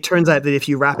so it turns out that if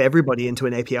you wrap everybody into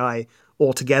an API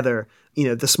altogether,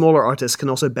 the smaller artists can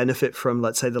also benefit from,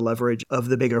 let's say, the leverage of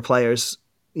the bigger players,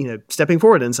 stepping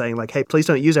forward and saying like, hey, please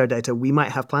don't use our data. We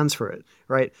might have plans for it,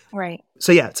 right? Right.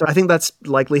 So yeah, so I think that's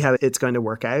likely how it's going to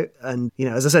work out. And,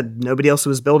 as I said, nobody else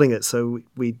was building it. So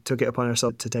we took it upon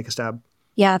ourselves to take a stab.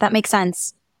 Yeah, that makes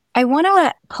sense. I want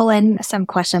to pull in some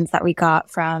questions that we got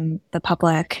from the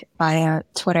public via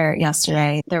Twitter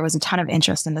yesterday. There was a ton of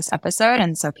interest in this episode,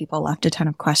 and so people left a ton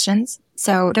of questions.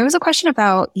 So there was a question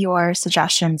about your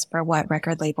suggestions for what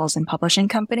record labels and publishing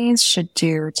companies should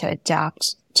do to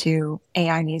adapt to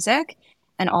AI music,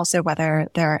 and also whether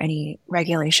there are any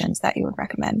regulations that you would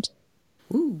recommend.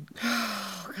 Ooh.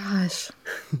 Oh, gosh.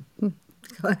 Go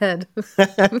ahead.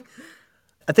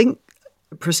 I think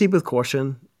proceed with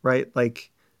caution, right?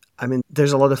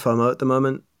 There's a lot of FOMO at the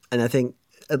moment, and I think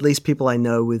at least people I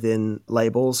know within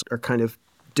labels are kind of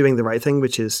doing the right thing,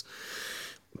 which is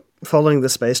following the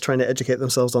space, trying to educate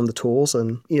themselves on the tools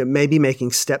and, maybe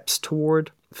making steps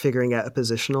toward figuring out a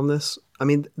position on this.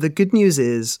 The good news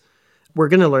is we're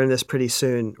going to learn this pretty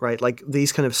soon, right? Like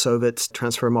these kind of SOVIT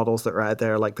transfer models that are out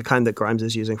there, like the kind that Grimes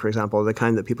is using, for example, or the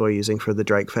kind that people are using for the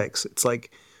Drake fix. It's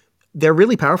like they're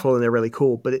really powerful and they're really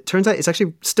cool, but it turns out it's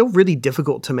actually still really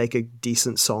difficult to make a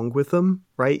decent song with them,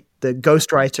 right? The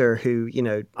ghostwriter who,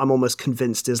 I'm almost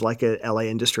convinced is like a LA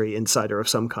Industry insider of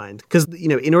some kind. Because,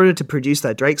 in order to produce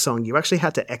that Drake song, you actually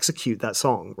had to execute that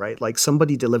song, right? Like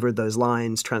somebody delivered those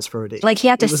lines, transferred it. Like he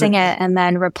had to sing it and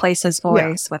then replace his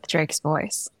voice with Drake's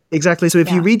voice. Exactly. So if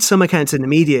you read some accounts in the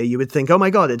media, you would think, oh my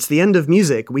God, it's the end of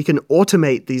music. We can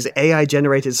automate these AI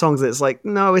generated songs. And it's like,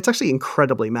 no, it's actually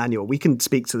incredibly manual. We can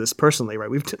speak to this personally, right?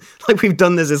 We've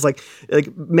done this. It's like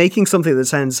making something that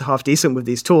sounds half decent with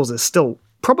these tools is still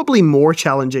probably more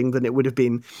challenging than it would have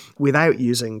been without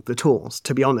using the tools,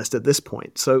 to be honest, at this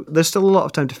point. So there's still a lot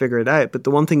of time to figure it out. But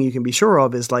the one thing you can be sure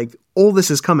of is like all this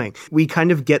is coming. We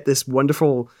kind of get this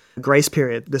wonderful grace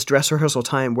period, this dress rehearsal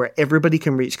time where everybody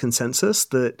can reach consensus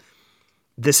that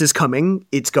this is coming.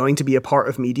 It's going to be a part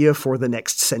of media for the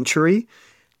next century.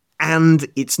 And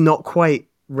it's not quite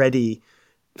ready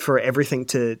for everything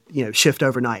to, shift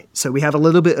overnight. So we have a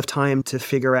little bit of time to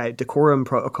figure out decorum,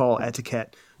 protocol,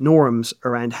 etiquette, norms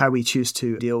around how we choose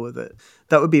to deal with it.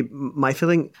 That would be my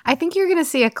feeling. I think you're going to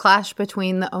see a clash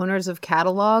between the owners of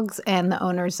catalogs and the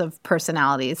owners of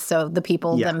personalities, so the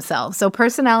people themselves. So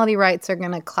personality rights are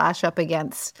going to clash up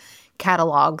against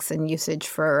catalogs and usage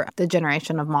for the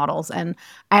generation of models. And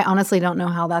I honestly don't know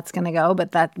how that's going to go,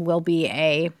 but that will be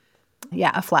a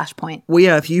flashpoint. Well,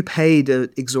 yeah, if you paid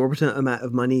an exorbitant amount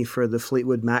of money for the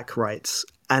Fleetwood Mac rights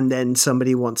and then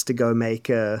somebody wants to go make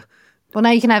a... Well,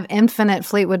 now you can have infinite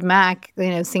Fleetwood Mac,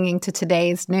 singing to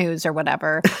today's news or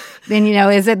whatever. Then,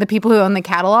 is it the people who own the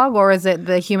catalog or is it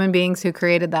the human beings who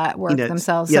created that work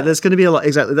themselves? Yeah, there's going to be a lot.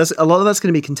 Exactly. A lot of that's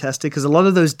going to be contested because a lot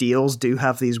of those deals do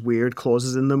have these weird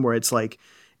clauses in them where it's like,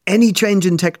 any change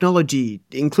in technology,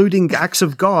 including acts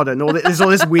of God and all that, there's all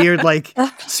this weird like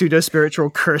pseudo-spiritual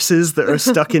curses that are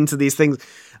stuck into these things.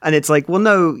 And it's like, well,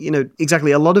 no,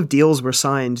 exactly. A lot of deals were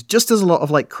signed, just as a lot of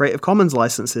like Creative Commons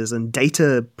licenses and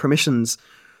data permissions.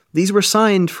 These were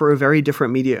signed for a very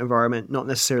different media environment, not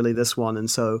necessarily this one.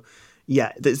 And so,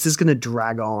 yeah, this is going to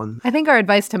drag on. I think our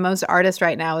advice to most artists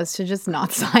right now is to just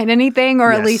not sign anything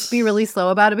or at least be really slow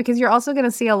about it, because you're also going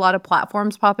to see a lot of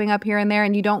platforms popping up here and there,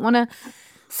 and you don't want to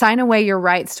sign away your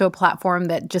rights to a platform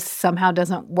that just somehow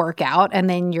doesn't work out, and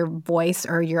then your voice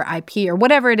or your IP or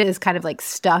whatever it is kind of like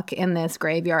stuck in this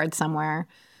graveyard somewhere.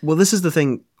 Well, this is the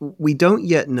thing. We don't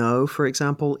yet know, for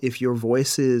example, if your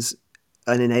voice is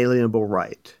an inalienable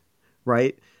right?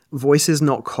 Voice is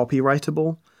not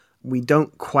copyrightable. We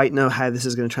don't quite know how this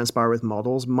is going to transpire with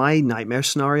models. My nightmare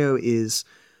scenario is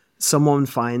someone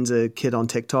finds a kid on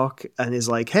TikTok and is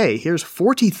like, hey, here's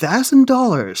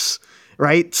 $40,000.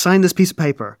 Right? Sign this piece of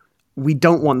paper. We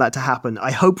don't want that to happen.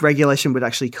 I hope regulation would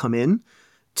actually come in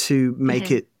to make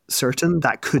it certain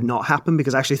that could not happen,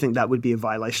 because I actually think that would be a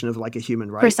violation of like a human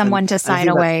right. For someone to sign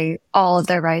away all of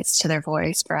their rights to their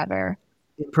voice forever.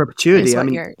 In perpetuity.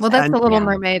 Well, that's the Little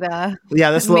Mermaid.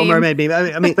 That's the Little Mermaid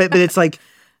meme. But it's like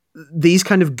these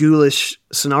kind of ghoulish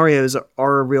scenarios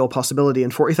are a real possibility,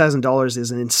 and $40,000 is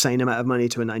an insane amount of money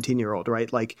to a 19-year-old,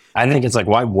 right? Like, I think it's like,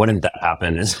 why wouldn't that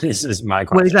happen? Is my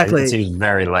question. Well, exactly. It seems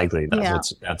very likely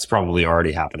that's probably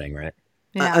already happening, right?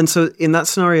 Yeah. And so in that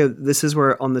scenario, this is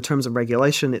where on the terms of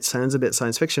regulation, it sounds a bit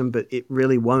science fiction, but it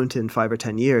really won't in 5 or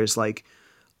 10 years. Like,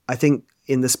 I think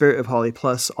in the spirit of Holly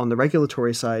Plus, on the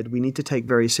regulatory side, we need to take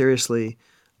very seriously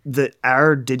that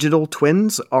our digital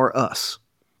twins are us,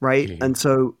 right? Mm-hmm. And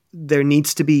so there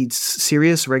needs to be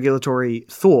serious regulatory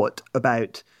thought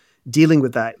about dealing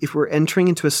with that. If we're entering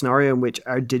into a scenario in which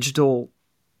our digital,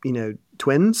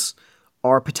 twins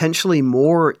are potentially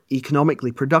more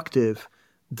economically productive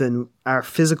than our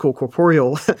physical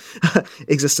corporeal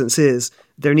existence is,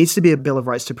 there needs to be a Bill of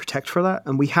Rights to protect for that.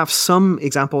 And we have some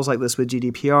examples like this with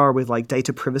GDPR, with like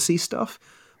data privacy stuff,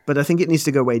 but I think it needs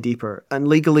to go way deeper. And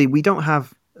legally, we don't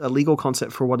have a legal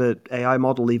concept for what an AI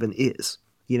model even is.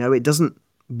 It doesn't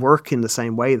work in the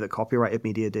same way that copyrighted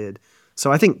media did.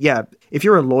 So I think, if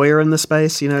you're a lawyer in the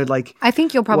space, I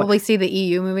think you'll probably see the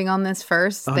EU moving on this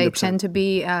first. 100%. They tend to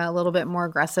be a little bit more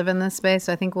aggressive in this space.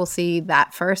 So I think we'll see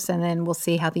that first, and then we'll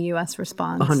see how the US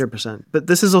responds. 100%. But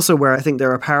this is also where I think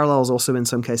there are parallels also in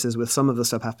some cases with some of the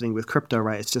stuff happening with crypto,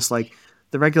 right? It's just like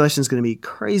the regulation is going to be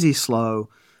crazy slow,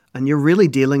 and you're really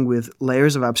dealing with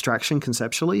layers of abstraction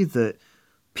conceptually that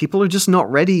people are just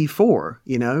not ready for,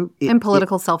 And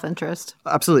political self-interest.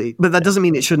 Absolutely. But that doesn't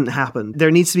mean it shouldn't happen. There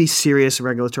needs to be serious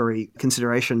regulatory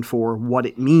consideration for what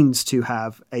it means to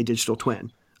have a digital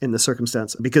twin in the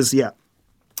circumstance. Because,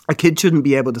 a kid shouldn't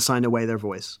be able to sign away their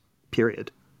voice,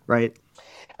 period. Right?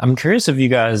 I'm curious if you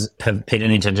guys have paid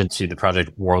any attention to the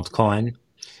project WorldCoin.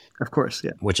 Of course,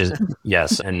 yeah. Which is,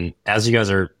 yes. And as you guys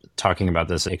are talking about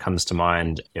this, it comes to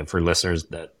mind, for listeners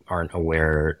that aren't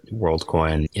aware,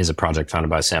 WorldCoin is a project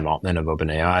founded by Sam Altman of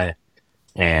OpenAI.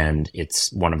 And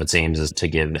one of its aims is to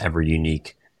give every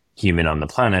unique human on the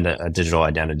planet a digital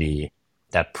identity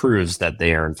that proves that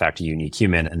they are in fact a unique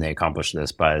human. And they accomplish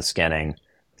this by scanning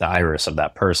the iris of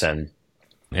that person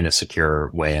in a secure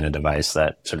way in a device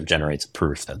that sort of generates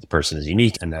proof that the person is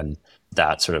unique. And then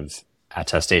that sort of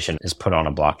attestation is put on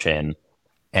a blockchain.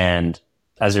 And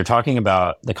as you're talking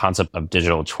about the concept of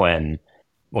digital twin,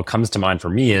 what comes to mind for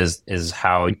me is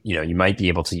how, you might be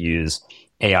able to use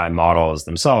AI models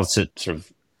themselves to sort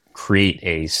of create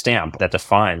a stamp that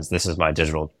defines, this is my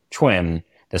digital twin,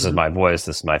 this is my voice,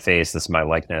 this is my face, this is my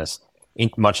likeness,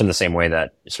 much in the same way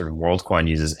that sort of WorldCoin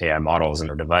uses AI models in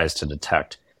their device to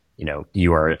detect,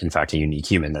 you are in fact a unique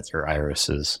human, that your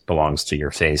iris belongs to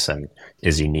your face and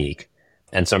is unique.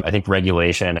 And so I think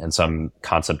regulation and some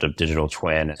concept of digital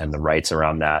twin and the rights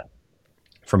around that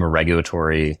from a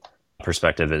regulatory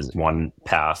perspective is one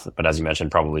path, but as you mentioned,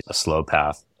 probably a slow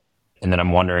path. And then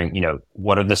I'm wondering,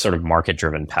 what are the sort of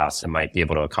market-driven paths that might be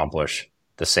able to accomplish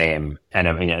the same? And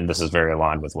I mean, and this is very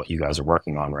aligned with what you guys are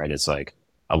working on, right? It's like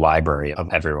a library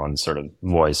of everyone's sort of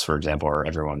voice, for example, or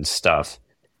everyone's stuff.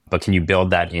 But can you build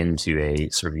that into a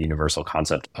sort of universal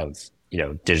concept of,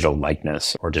 digital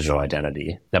likeness or digital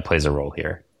identity that plays a role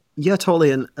here? Yeah,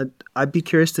 totally. And I'd be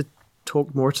curious to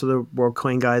talk more to the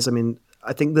WorldCoin guys. I mean,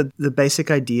 I think that the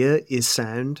basic idea is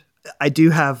sound. I do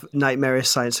have nightmarish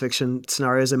science fiction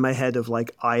scenarios in my head of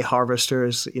like eye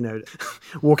harvesters,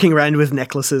 walking around with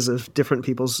necklaces of different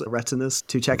people's retinas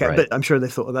to check out. Right. But I'm sure they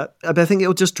thought of that. But I think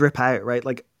it'll just drip out, right?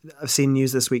 Like I've seen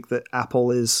news this week that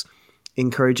Apple is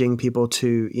encouraging people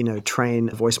to, train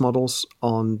voice models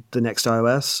on the next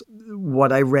iOS.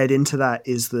 What I read into that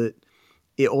is that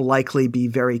it will likely be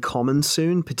very common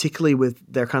soon, particularly with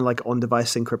their kind of like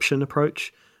on-device encryption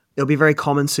approach. It'll be very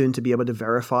common soon to be able to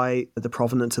verify the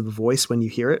provenance of a voice when you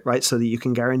hear it, right? So that you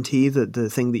can guarantee that the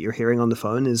thing that you're hearing on the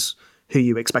phone is who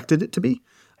you expected it to be.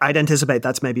 I'd anticipate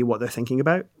that's maybe what they're thinking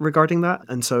about regarding that.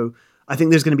 And so I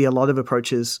think there's going to be a lot of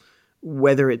approaches,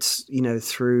 whether it's,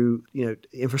 through,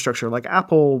 infrastructure like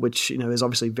Apple, which, is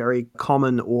obviously very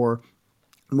common, or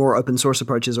more open source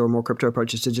approaches or more crypto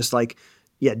approaches to just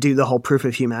do the whole proof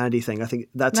of humanity thing. I think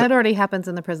that already happens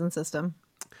in the prison system.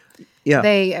 Yeah.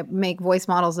 They make voice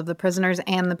models of the prisoners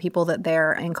and the people that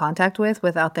they're in contact with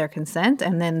without their consent.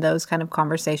 And then those kind of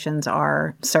conversations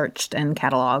are searched and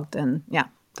cataloged. And yeah.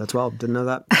 That's wild. Didn't know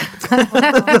that.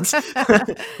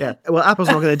 Yeah. Well, Apple's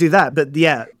not going to do that. But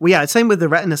yeah. Well, yeah. Same with the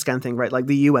retina scan thing, right? Like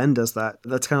the UN does that.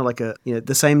 That's kind of like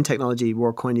the same technology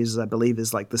WorldCoin uses, I believe,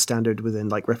 is like the standard within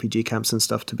like refugee camps and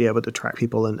stuff to be able to track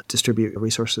people and distribute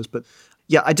resources. But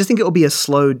yeah, I just think it will be a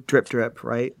slow drip,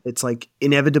 right? It's like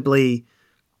inevitably,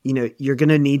 you're going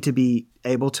to need to be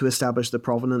able to establish the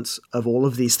provenance of all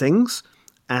of these things.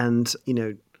 And,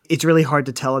 it's really hard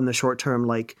to tell in the short term,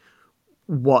 like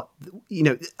what,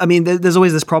 there's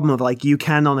always this problem of like, you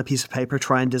can on a piece of paper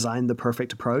try and design the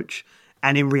perfect approach.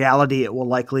 And in reality, it will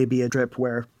likely be a drip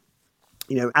where,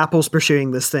 Apple's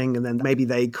pursuing this thing and then maybe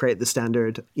they create the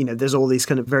standard. There's all these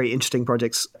kind of very interesting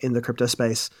projects in the crypto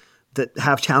space that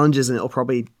have challenges, and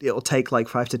it'll take like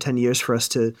 5 to 10 years for us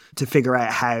to figure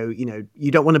out how,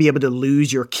 you don't want to be able to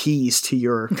lose your keys to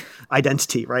your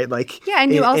identity, right? Like, yeah.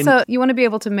 And you want to be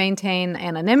able to maintain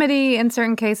anonymity in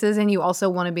certain cases. And you also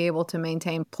want to be able to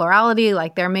maintain plurality.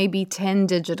 Like there may be 10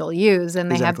 digital yous and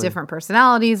they have different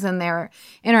personalities and they're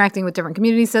interacting with different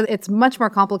communities. So it's much more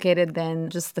complicated than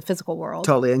just the physical world.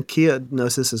 Totally. And Kia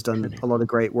Gnosis has done a lot of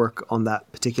great work on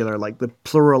that particular, like the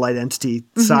plural identity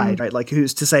side, right? Like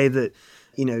who's to say that,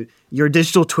 your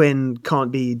digital twin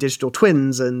can't be digital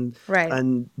twins and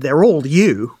they're all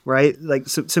you, right? Like,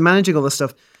 so managing all this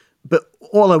stuff. But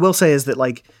all I will say is that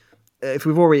like, if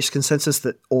we've all reached consensus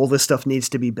that all this stuff needs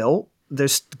to be built,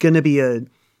 there's going to be a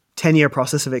 10-year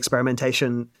process of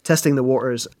experimentation, testing the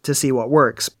waters to see what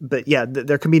works. But yeah,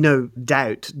 there can be no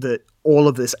doubt that all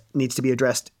of this needs to be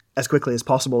addressed as quickly as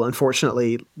possible.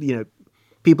 Unfortunately,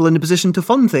 people in a position to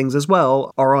fund things as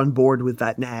well are on board with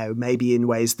that now, maybe in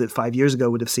ways that 5 years ago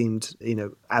would have seemed,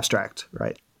 abstract,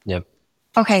 right? Yep.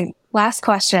 Okay, last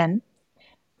question.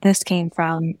 This came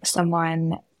from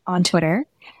someone on Twitter.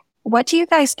 What do you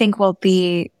guys think will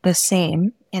be the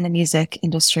same in the music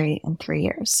industry in 3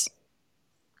 years?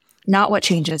 Not what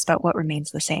changes, but what remains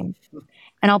the same.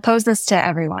 And I'll pose this to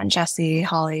everyone, Jesse,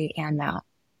 Holly, and Matt.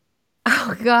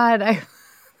 Oh, God.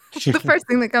 The first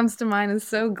thing that comes to mind is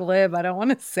so glib. I don't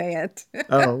want to say it.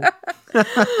 Oh.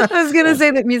 I was going to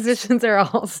say that musicians are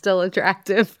all still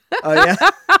attractive. Oh, yeah?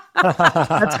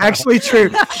 That's actually true.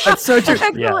 That's so true.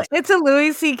 Yeah. It's a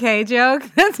Louis C.K. joke.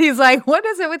 He's like, what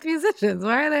is it with musicians?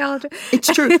 Why are they all... It's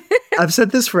true. I've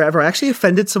said this forever. I actually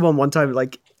offended someone one time,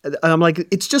 like, and I'm like,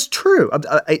 it's just true.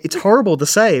 It's horrible to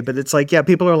say, but it's like, yeah,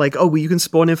 people are like, oh, well, you can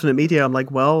spawn infinite media. I'm like,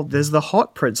 well, there's the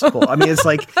hot principle. I mean, it's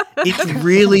like, it's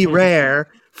really rare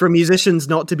for musicians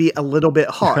not to be a little bit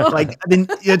hot. Like, I mean,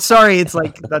 sorry, it's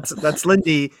like, that's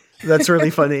Lindy. That's really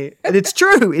funny. And it's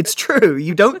true. It's true.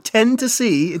 You don't tend to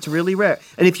see, it's really rare.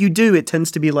 And if you do, it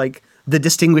tends to be like, the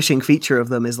distinguishing feature of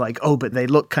them is like, oh, but they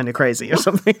look kind of crazy or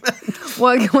something.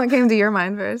 What came to your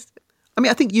mind first? I mean,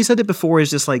 I think you said it before,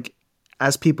 is just like,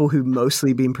 as people who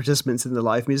mostly been participants in the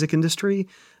live music industry,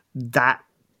 that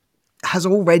has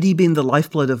already been the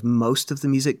lifeblood of most of the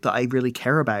music that I really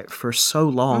care about for so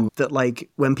long that, like,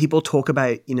 when people talk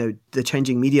about, you know, the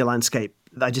changing media landscape,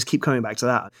 I just keep coming back to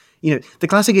that. You know, the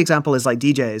classic example is like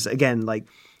DJs. Again, like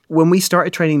when we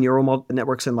started training neural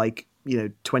networks in like, you know,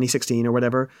 2016 or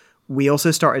whatever, we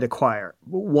also started a choir.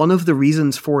 One of the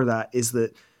reasons for that is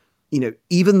that, you know,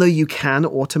 even though you can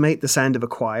automate the sound of a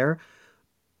choir,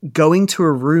 going to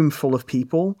a room full of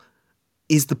people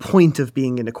is the point of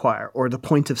being in a choir or the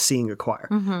point of seeing a choir.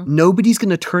 Mm-hmm. Nobody's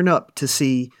going to turn up to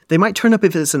see, they might turn up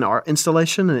if it's an art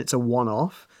installation and it's a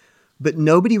one-off, but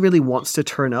nobody really wants to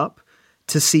turn up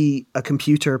to see a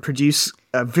computer produce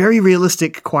a very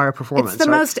realistic choir performance.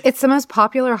 It's the most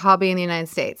popular hobby in the United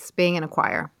States, being in a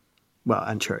choir. Well,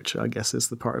 and church, I guess, is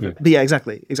the part of it. But yeah,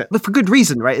 exactly. But for good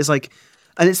reason, right? It's like,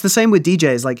 and it's the same with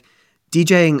DJs. Like,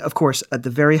 DJing, of course, at the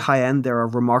very high end, there are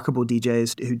remarkable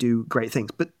DJs who do great things.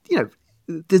 But, you know,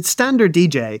 the standard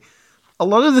DJ, a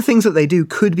lot of the things that they do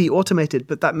could be automated,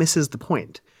 but that misses the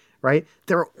point, right?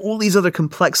 There are all these other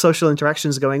complex social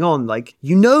interactions going on. Like,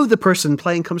 you know, the person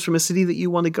playing comes from a city that you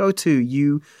want to go to.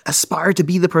 You aspire to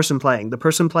be the person playing. The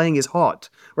person playing is hot,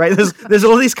 right? There's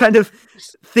all these kind of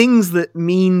things that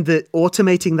mean that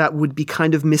automating that would be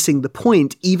kind of missing the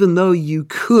point, even though you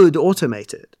could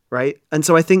automate it, right? And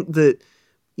so I think that,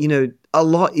 you know, a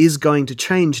lot is going to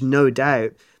change, no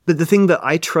doubt. But the thing that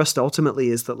I trust ultimately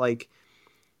is that, like,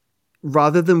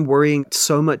 rather than worrying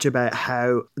so much about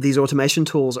how these automation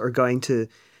tools are going to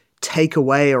take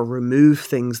away or remove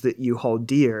things that you hold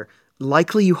dear,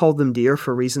 likely you hold them dear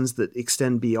for reasons that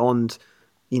extend beyond,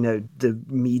 you know, the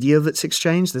media that's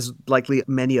exchanged. There's likely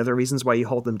many other reasons why you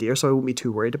hold them dear, so I won't be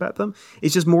too worried about them.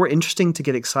 It's just more interesting to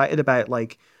get excited about,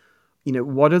 like, you know,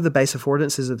 what are the base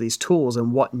affordances of these tools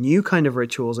and what new kind of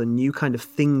rituals and new kind of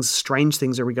things, strange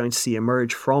things are we going to see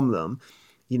emerge from them?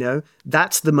 You know,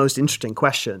 that's the most interesting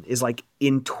question, is like,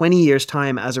 in 20 years'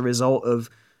 time, as a result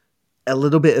of a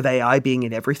little bit of AI being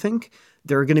in everything,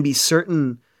 there are going to be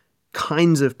certain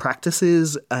kinds of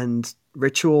practices and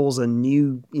rituals and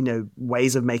new, you know,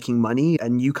 ways of making money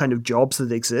and new kind of jobs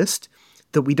that exist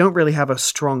that we don't really have a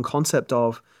strong concept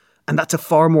of. And that's a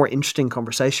far more interesting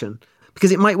conversation,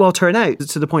 because it might well turn out,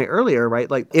 to the point earlier, right?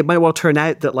 Like, it might well turn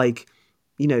out that, like,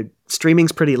 you know,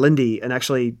 streaming's pretty lindy, and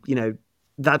actually, you know,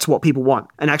 that's what people want.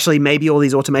 And actually, maybe all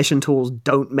these automation tools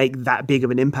don't make that big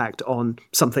of an impact on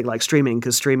something like streaming,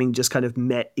 because streaming just kind of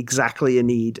met exactly a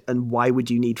need. And why would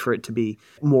you need for it to be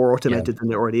more automated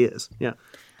than it already is? Yeah.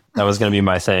 That was going to be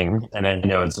my thing. And I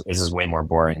know this is way more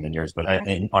boring than yours, but on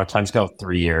a timescale of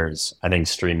 3 years, I think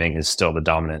streaming is still the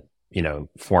dominant, you know,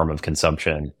 form of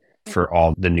consumption for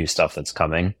all the new stuff that's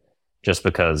coming, just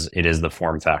because it is the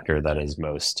form factor that is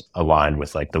most aligned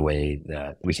with, like, the way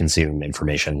that we consume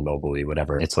information mobily,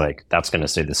 whatever. It's like, that's going to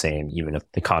stay the same, even if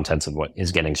the contents of what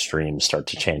is getting streamed start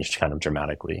to change kind of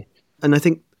dramatically. And I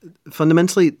think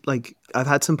fundamentally, like, I've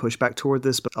had some pushback toward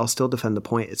this, but I'll still defend the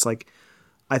point. It's like,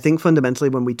 I think fundamentally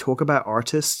when we talk about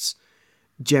artists,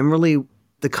 generally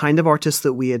the kind of artists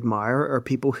that we admire are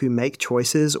people who make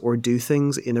choices or do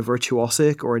things in a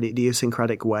virtuosic or an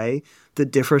idiosyncratic way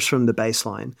that differs from the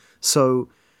baseline. So,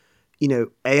 you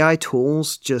know, AI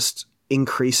tools just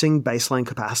increasing baseline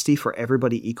capacity for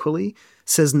everybody equally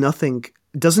says nothing,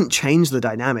 doesn't change the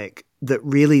dynamic that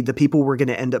really the people we're going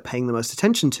to end up paying the most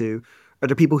attention to are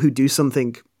the people who do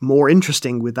something more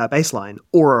interesting with that baseline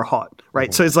or are hot, right?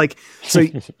 Mm-hmm. So it's like, so,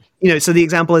 you know, so the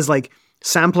example is like,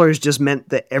 samplers just meant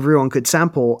that everyone could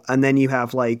sample, and then you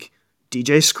have like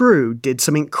DJ Screw did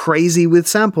something crazy with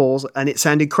samples and it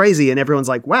sounded crazy and everyone's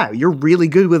like, wow, you're really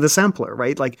good with a sampler,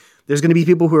 right? Like, there's going to be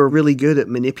people who are really good at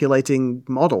manipulating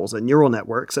models and neural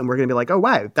networks, and we're going to be like, oh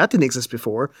wow, that didn't exist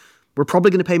before. We're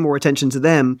probably going to pay more attention to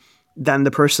them than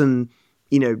the person,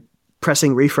 you know,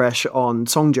 pressing refresh on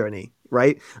Song Journey,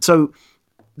 right? So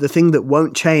the thing that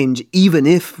won't change, even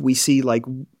if we see, like,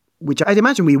 which I'd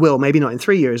imagine we will, maybe not in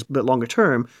 3 years, but longer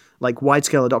term, like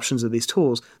wide-scale adoptions of these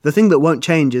tools, the thing that won't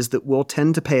change is that we'll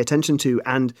tend to pay attention to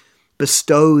and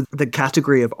bestow the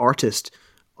category of artist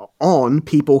on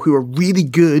people who are really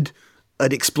good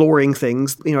at exploring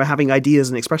things, having ideas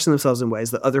and expressing themselves in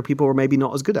ways that other people are maybe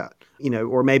not as good at,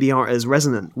 or maybe aren't as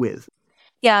resonant with.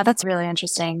 Yeah, that's really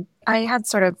interesting. I had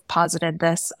sort of posited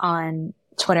this on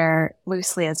Twitter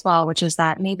loosely as well, which is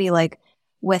that maybe like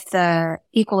with the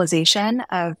equalization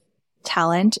of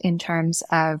talent in terms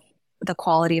of the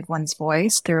quality of one's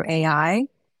voice through AI,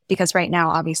 because right now,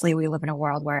 obviously, we live in a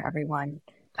world where everyone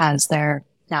has their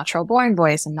natural born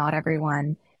voice and not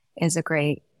everyone is a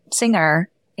great singer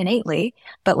innately.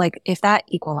 But like if that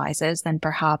equalizes, then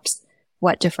perhaps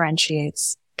what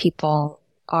differentiates people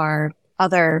are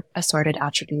other assorted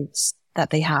attributes that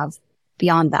they have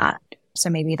beyond that. So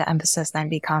maybe the emphasis then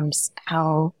becomes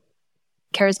how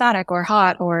charismatic or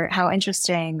hot or how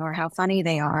interesting or how funny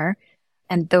they are.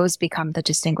 And those become the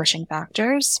distinguishing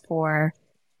factors for,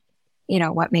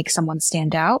 what makes someone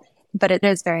stand out. But it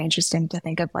is very interesting to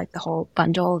think of like the whole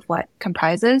bundle of what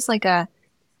comprises like a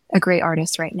great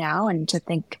artist right now, and to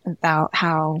think about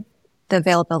how the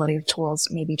availability of tools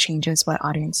maybe changes what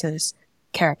audiences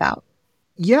care about.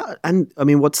 Yeah. And I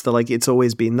mean, what's the, it's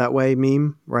always been that way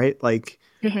meme, right? Like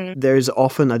there's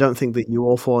often, I don't think that you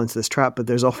all fall into this trap, but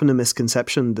there's often a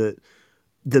misconception that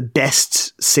the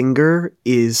best singer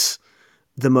is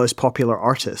the most popular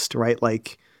artist, right?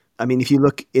 Like, I mean, if you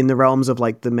look in the realms of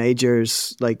like the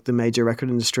majors, like the major record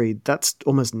industry, that's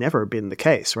almost never been the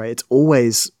case, right? It's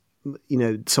always,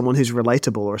 someone who's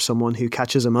relatable or someone who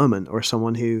catches a moment or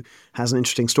someone who has an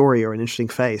interesting story or an interesting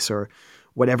face or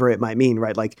whatever it might mean,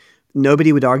 right? Like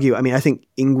nobody would argue. I mean, I think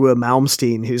Yngwie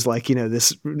Malmsteen, who's like,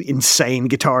 this insane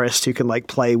guitarist who can like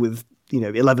play with,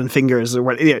 11 fingers or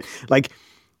what, like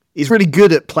he's really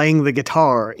good at playing the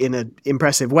guitar in an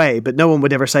impressive way, but no one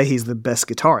would ever say he's the best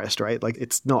guitarist, right? Like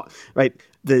it's not, right?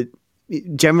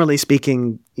 Generally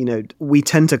speaking, we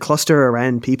tend to cluster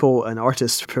around people and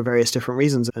artists for various different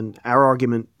reasons. And our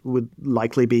argument would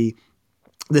likely be,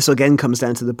 this again comes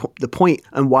down to the point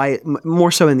and why,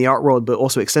 more so in the art world, but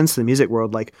also extends to the music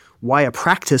world, like why a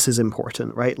practice is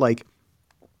important, right? Like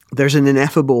there's an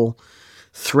ineffable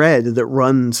thread that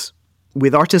runs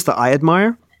with artists that I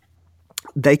admire.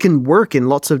 They can work in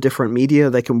lots of different media.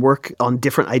 They can work on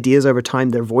different ideas over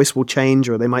time. Their voice will change,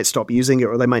 or they might stop using it,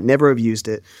 or they might never have used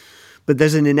it. But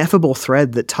there's an ineffable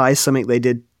thread that ties something they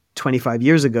did 25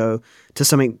 years ago to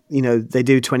something, they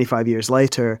do 25 years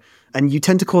later. And you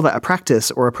tend to call that a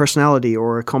practice or a personality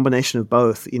or a combination of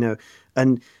both,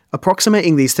 and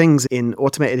approximating these things in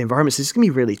automated environments is going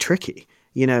to be really tricky,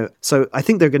 So I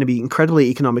think they're going to be incredibly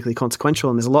economically consequential.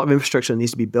 And there's a lot of infrastructure that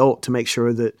needs to be built to make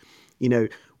sure that,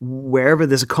 wherever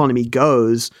this economy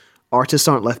goes, artists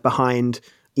aren't left behind,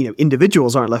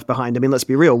 individuals aren't left behind. I mean, let's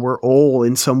be real. We're all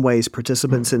in some ways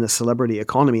participants in a celebrity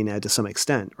economy now to some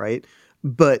extent, right?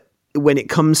 But when it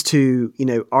comes to,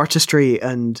 artistry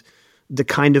and the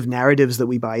kind of narratives that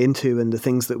we buy into and the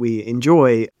things that we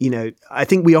enjoy, I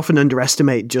think we often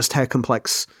underestimate just how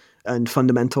complex and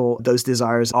fundamental those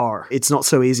desires are. It's not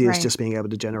so easy as just being able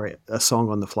to generate a song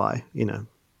on the fly,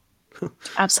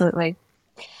 Absolutely.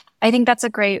 I think that's a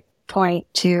great point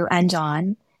to end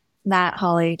on. Matt,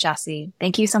 Holly, Jesse,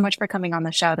 thank you so much for coming on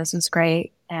the show. This was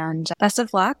great. And best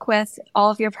of luck with all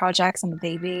of your projects and the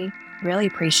baby. Really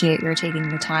appreciate your taking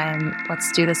the time.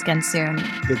 Let's do this again soon.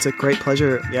 It's a great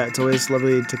pleasure. Yeah, it's always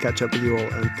lovely to catch up with you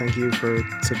all. And thank you for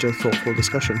such a thoughtful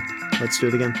discussion. Let's do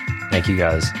it again. Thank you,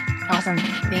 guys. Awesome.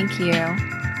 Thank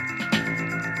you.